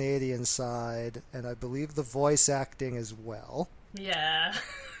on the Canadian side, and I believe the voice acting as well. Yeah.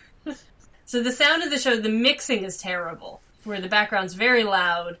 So the sound of the show, the mixing is terrible. Where the background's very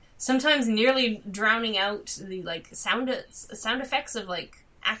loud, sometimes nearly drowning out the sound effects of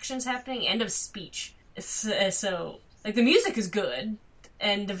actions happening and of speech. So the music is good,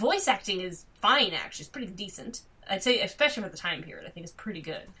 and the voice acting is fine. Actually, it's pretty decent. I'd say, especially for the time period, I think it's pretty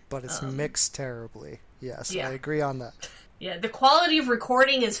good. But it's mixed terribly. Yes, yeah. I agree on that. Yeah, the quality of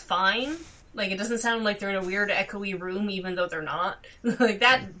recording is fine. It doesn't sound like they're in a weird echoey room, even though they're not.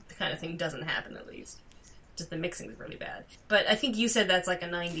 That kind of thing doesn't happen, at least. Just the mixing is really bad. But I think you said that's a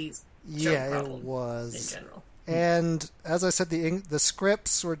 90s Yeah, problem it was. in general. And as I said, the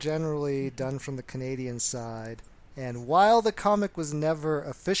scripts were generally done from the Canadian side. And while the comic was never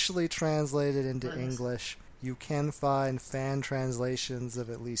officially translated into English, you can find fan translations of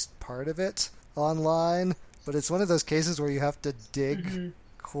at least part of it online. But it's one of those cases where you have to dig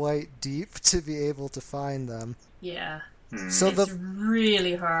quite deep to be able to find them. Yeah. So it's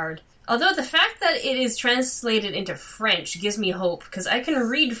really hard. Although the fact that it is translated into French gives me hope, because I can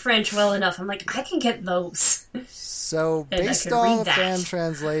read French well enough. I'm like, I can get those. So, based on the fan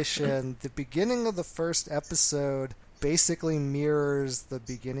translation, the beginning of the first episode basically mirrors the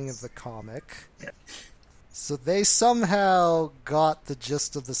beginning of the comic. Yep. So they somehow got the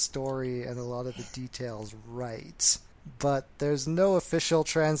gist of the story and a lot of the details right. But there's no official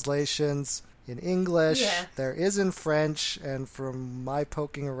translations in English. Yeah. There is in French, and from my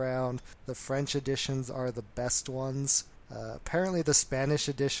poking around, the French editions are the best ones. Apparently the Spanish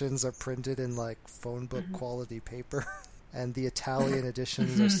editions are printed in like phone book quality paper, and the Italian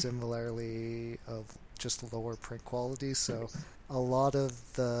editions are similarly of just lower print quality, so a lot of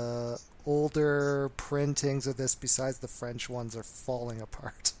the older printings of this, besides the French ones, are falling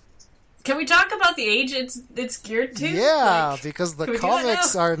apart. Can we talk about the age it's geared to? Yeah, because the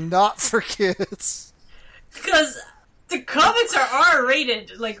comics are not for kids. Because the comics are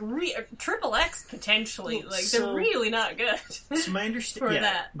R-rated, like triple X potentially. Like they're really not good. So my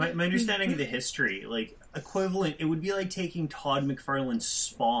understanding of the history, like equivalent, it would be like taking Todd McFarlane's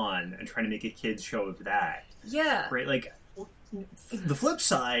Spawn and trying to make a kids show of that. Yeah. Right. Like the flip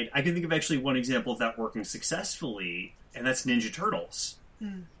side, I can think of actually one example of that working successfully, and that's Ninja Turtles.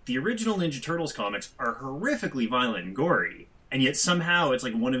 The original Ninja Turtles comics are horrifically violent and gory, and yet somehow it's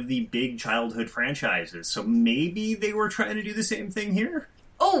like one of the big childhood franchises. So maybe they were trying to do the same thing here?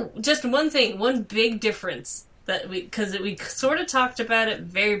 Oh, just one thing, one big difference that because we sort of talked about it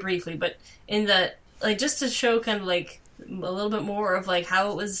very briefly, but in the, like, just to show kind of like a little bit more of like how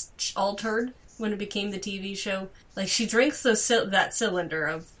it was altered when it became the TV show. Like, she drinks that cylinder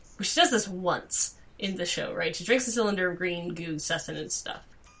of, she does this once in the show, right? She drinks a cylinder of green goo sustenance stuff.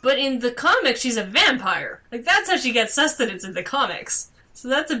 But in the comics, she's a vampire. Like, that's how she gets sustenance in the comics. So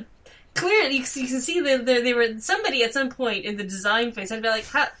that's a clear. You can see that they were somebody at some point in the design phase. I'd be like,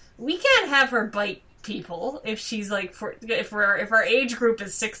 we can't have her bite people if she's like if our age group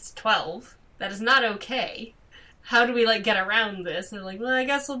is 6 to 12. That is not okay. How do we like get around this? And they're like, well, I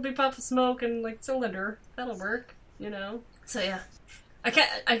guess we'll be puff of smoke and like cylinder. That'll work, you know. So yeah. I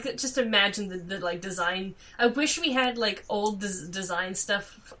could just imagine the like design. I wish we had like old design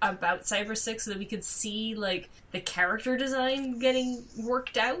stuff about Cyber 6 so that we could see like the character design getting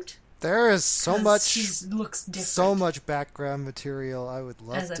worked out. There is so much looks different. So much background material I would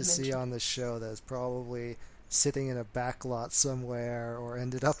love to see on this show that's probably sitting in a backlot somewhere or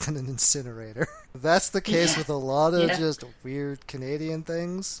ended up in an incinerator. That's the case with a lot of just weird Canadian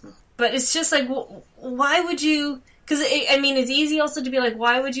things. But it's just like, why would you... Because, I mean, it's easy also to be like,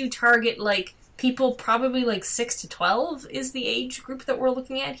 why would you target, like, people probably, like, 6 to 12 is the age group that we're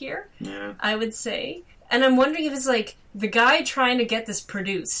looking at here, I would say. And I'm wondering if it's, like, the guy trying to get this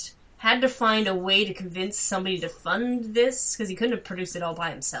produced had to find a way to convince somebody to fund this, because he couldn't have produced it all by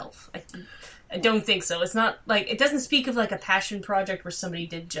himself. I don't think so. It's not, like, it doesn't speak of, like, a passion project where somebody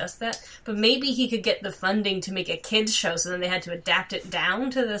did just that, but maybe he could get the funding to make a kids show, so then they had to adapt it down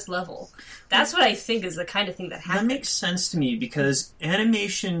to this level. That's what I think is the kind of thing that happened. That makes sense to me, because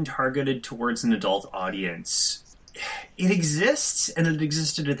animation targeted towards an adult audience, it exists, and it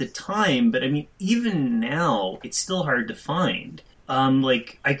existed at the time, but I mean, even now, it's still hard to find.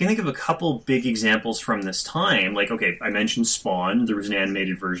 Like, I can think of a couple big examples from this time. Like, okay, I mentioned Spawn. There was an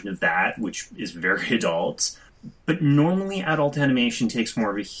animated version of that, which is very adult. But normally adult animation takes more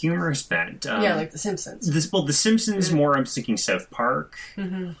of a humorous bent. Yeah, like The Simpsons. The Simpsons more, I'm thinking South Park.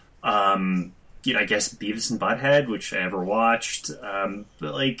 Mm-hmm. You know, I guess Beavis and Butthead, which I never watched.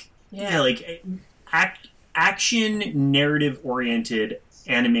 But, like, action, narrative-oriented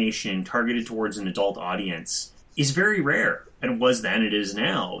animation targeted towards an adult audience is very rare. And it was then, it is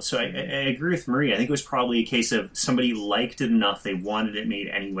now. So I agree with Marie. I think it was probably a case of somebody liked it enough, they wanted it made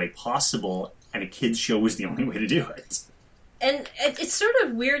any way possible, and a kid's show was the only way to do it. And it's sort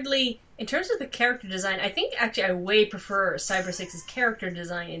of weirdly, in terms of the character design, I think actually I way prefer Cyber 6's character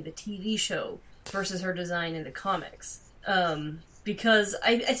design in the TV show versus her design in the comics. Because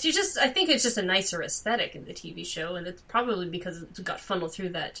I think it's just a nicer aesthetic in the TV show, and it's probably because it got funneled through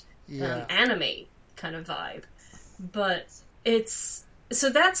that anime kind of vibe. But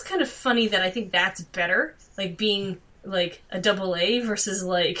so that's kind of funny that I think that's better, like being like a double A versus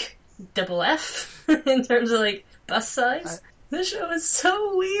like double F in terms of like bust size. This show is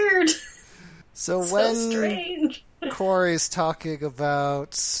so weird. So So when strange. Corey's talking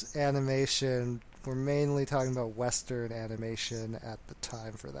about animation, we're mainly talking about Western animation at the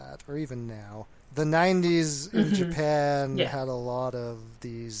time for that, or even now. The 90s in Japan had a lot of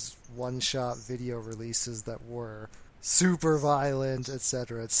these one-shot video releases that were super violent,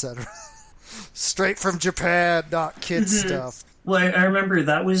 etc., etc. Straight from Japan, not kid stuff. Well, I remember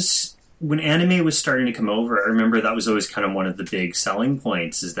that was when anime was starting to come over. I remember that was always kind of one of the big selling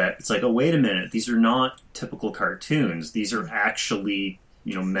points, is that it's like, oh, wait a minute, these are not typical cartoons. These are actually,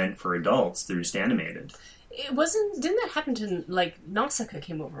 meant for adults. They're just animated. Didn't that happen to, Nausicaa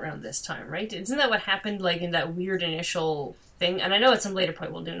came over around this time, right? Isn't that what happened, in that weird initial thing? And I know at some later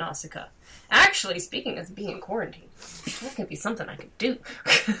point we'll do Nausicaa. Actually, speaking of being in quarantine, that could be something I could do.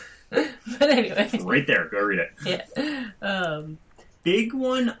 But anyway. Right there, go read it. Yeah. Big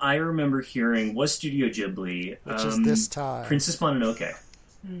one I remember hearing was Studio Ghibli. Which is this time. Princess Mononoke.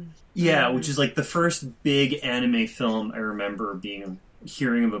 Yeah, which is the first big anime film I remember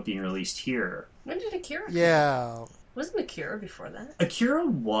hearing about being released here. When did Akira come Yeah. out? Wasn't Akira before that? Akira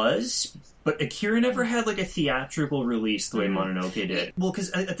was, but Akira never had a theatrical release the way Mononoke did. Well,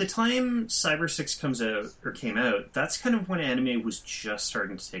 because at the time Cyber 6 came out, that's kind of when anime was just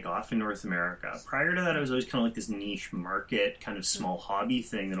starting to take off in North America. Prior to that, it was always kind of this niche market, kind of small hobby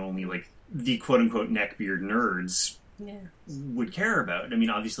thing that only the quote-unquote neckbeard nerds would care about. I mean,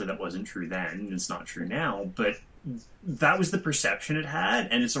 obviously that wasn't true then, and it's not true now, but that was the perception it had,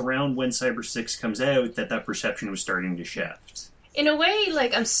 and it's around when Cyber 6 comes out that perception was starting to shift. In a way,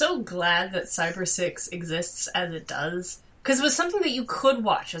 I'm so glad that Cyber 6 exists as it does, because it was something that you could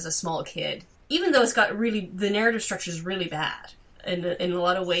watch as a small kid, even though the narrative structure is really bad in a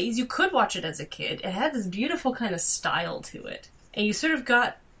lot of ways. You could watch it as a kid. It had this beautiful kind of style to it, and you sort of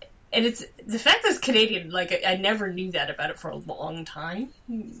got... And it's the fact that it's Canadian, I never knew that about it for a long time.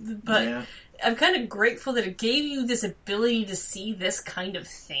 But yeah. I'm kind of grateful that it gave you this ability to see this kind of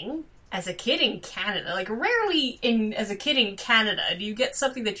thing as a kid in Canada. Rarely as a kid in Canada do you get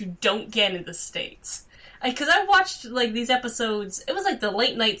something that you don't get in the States. Because I watched, these episodes, it was the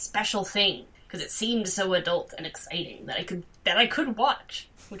late night special thing, because it seemed so adult and exciting that I could watch,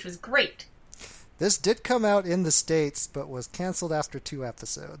 which was great. This did come out in the States, but was canceled after 2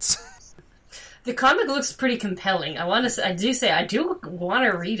 episodes. The comic looks pretty compelling. I do want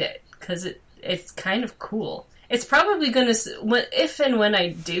to read it, because it's kind of cool. It's probably going to, if and when I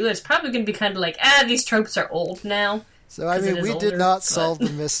do, it's probably going to be kind of these tropes are old now. So, we did not solve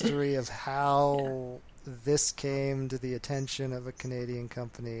the mystery of how this came to the attention of a Canadian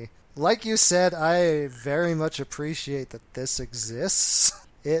company. Like you said, I very much appreciate that this exists.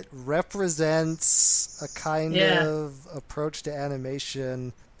 It represents a kind of approach to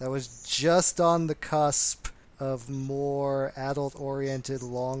animation that was just on the cusp of more adult-oriented,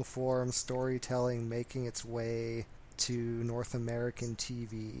 long-form storytelling making its way to North American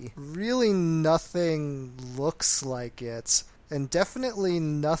TV. Really nothing looks like it, and definitely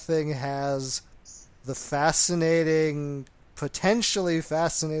nothing has the potentially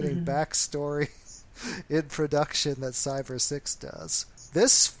fascinating backstory in production that Cyber 6 does.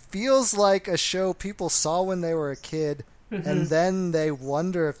 This feels like a show people saw when they were a kid, and then they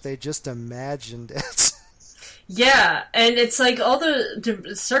wonder if they just imagined it. Yeah, and it's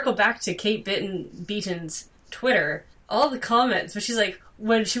to circle back to Kate Beaton's Twitter, all the comments, but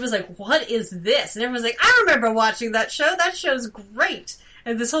when she was what is this? And everyone's I remember watching that show, that show's great.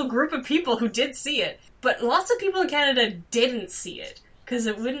 And this whole group of people who did see it, but lots of people in Canada didn't see it. Because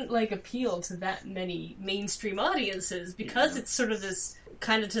it wouldn't appeal to that many mainstream audiences, because it's sort of this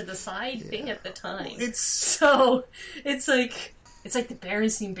kind of to the side thing at the time. It's like the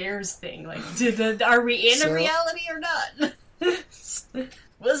Berenstein Bears thing. Are we in a reality or not?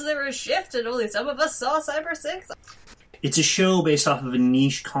 Was there a shift and only some of us saw Cyber 6? It's a show based off of a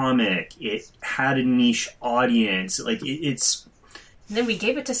niche comic. It had a niche audience. It's... And then we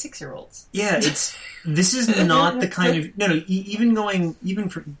gave it to 6-year-olds. Yeah, this is not the kind of... even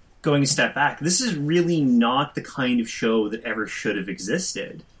going a step back, this is really not the kind of show that ever should have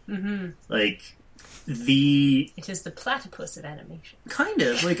existed. Mm-hmm. It is the platypus of animation. Kind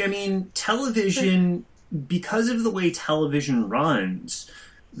of. Television, because of the way television runs,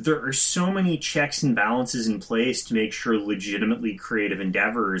 there are so many checks and balances in place to make sure legitimately creative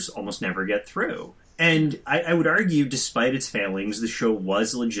endeavors almost never get through. And I would argue, despite its failings, the show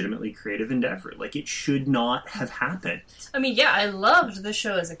was a legitimately creative endeavor. It should not have happened. I loved the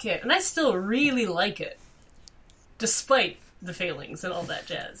show as a kid, and I still really like it, despite the failings and all that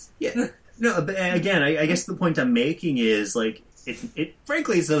jazz. Yeah. No, but again, I guess the point I'm making is, it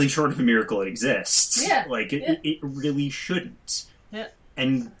frankly is nothing short of a miracle it exists. Yeah. Like, it really shouldn't. Yeah.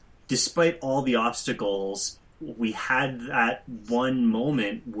 And despite all the obstacles, we had that one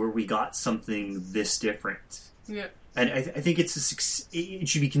moment where we got something this different. Yeah. And I think it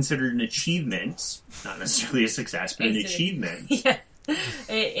should be considered an achievement, not necessarily a success, but an achievement. Yeah.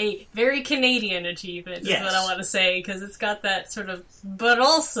 A very Canadian achievement is what I want to say, because it's got that sort of, but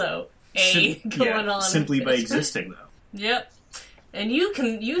also going on. Simply by existing, though. Yep. And you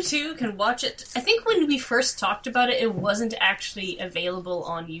too can watch it. I think when we first talked about it, it wasn't actually available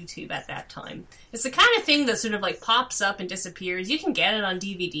on YouTube at that time. It's the kind of thing that sort of like pops up and disappears. You can get it on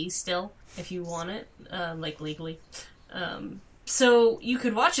DVD still if you want it, like legally. So you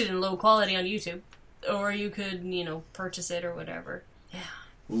could watch it in low quality on YouTube, or you could, purchase it or whatever. Yeah.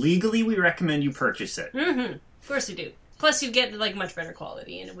 Legally, we recommend you purchase it. Mm-hmm. Of course you do. Plus, you'd get like much better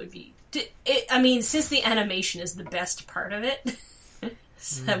quality, and it would be. I mean, since the animation is the best part of it.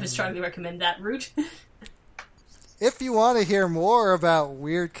 I would strongly recommend that route. If you want to hear more about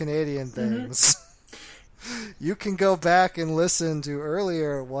weird Canadian things, you can go back and listen to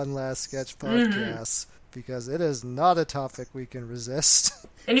earlier One Last Sketch podcasts, because it is not a topic we can resist.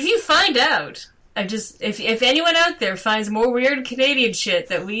 And if you find out, if anyone out there finds more weird Canadian shit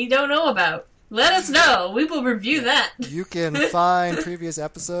that we don't know about, let us know. We will review that. You can find previous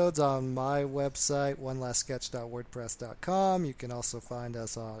episodes on my website, onelastsketch.wordpress.com. You can also find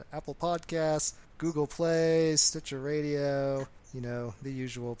us on Apple Podcasts, Google Play, Stitcher Radio, the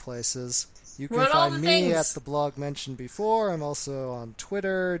usual places. You can find me at the blog mentioned before. I'm also on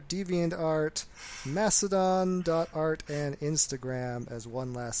Twitter, DeviantArt, Mastodon.art, and Instagram as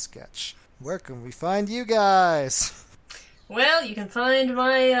One Last Sketch. Where can we find you guys? Well, you can find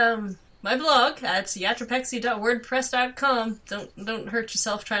my blog at yatrapexy.wordpress.com. Don't hurt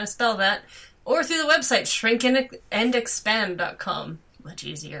yourself trying to spell that. Or through the website shrinkandexpand.com. Much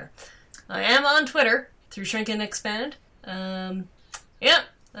easier. I am on Twitter through shrinkandexpand. I'm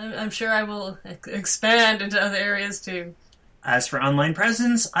sure I will expand into other areas too. As for online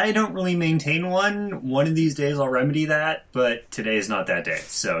presence, I don't really maintain one. One of these days I'll remedy that, but today is not that day,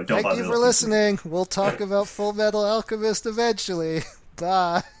 so don't bother. Thank you for listening. We'll talk about Full Metal Alchemist eventually.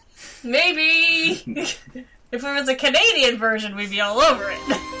 Bye. Maybe. If it was a Canadian version, we'd be all over it.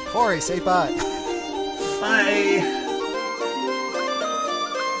 Corey, say bye. Bye.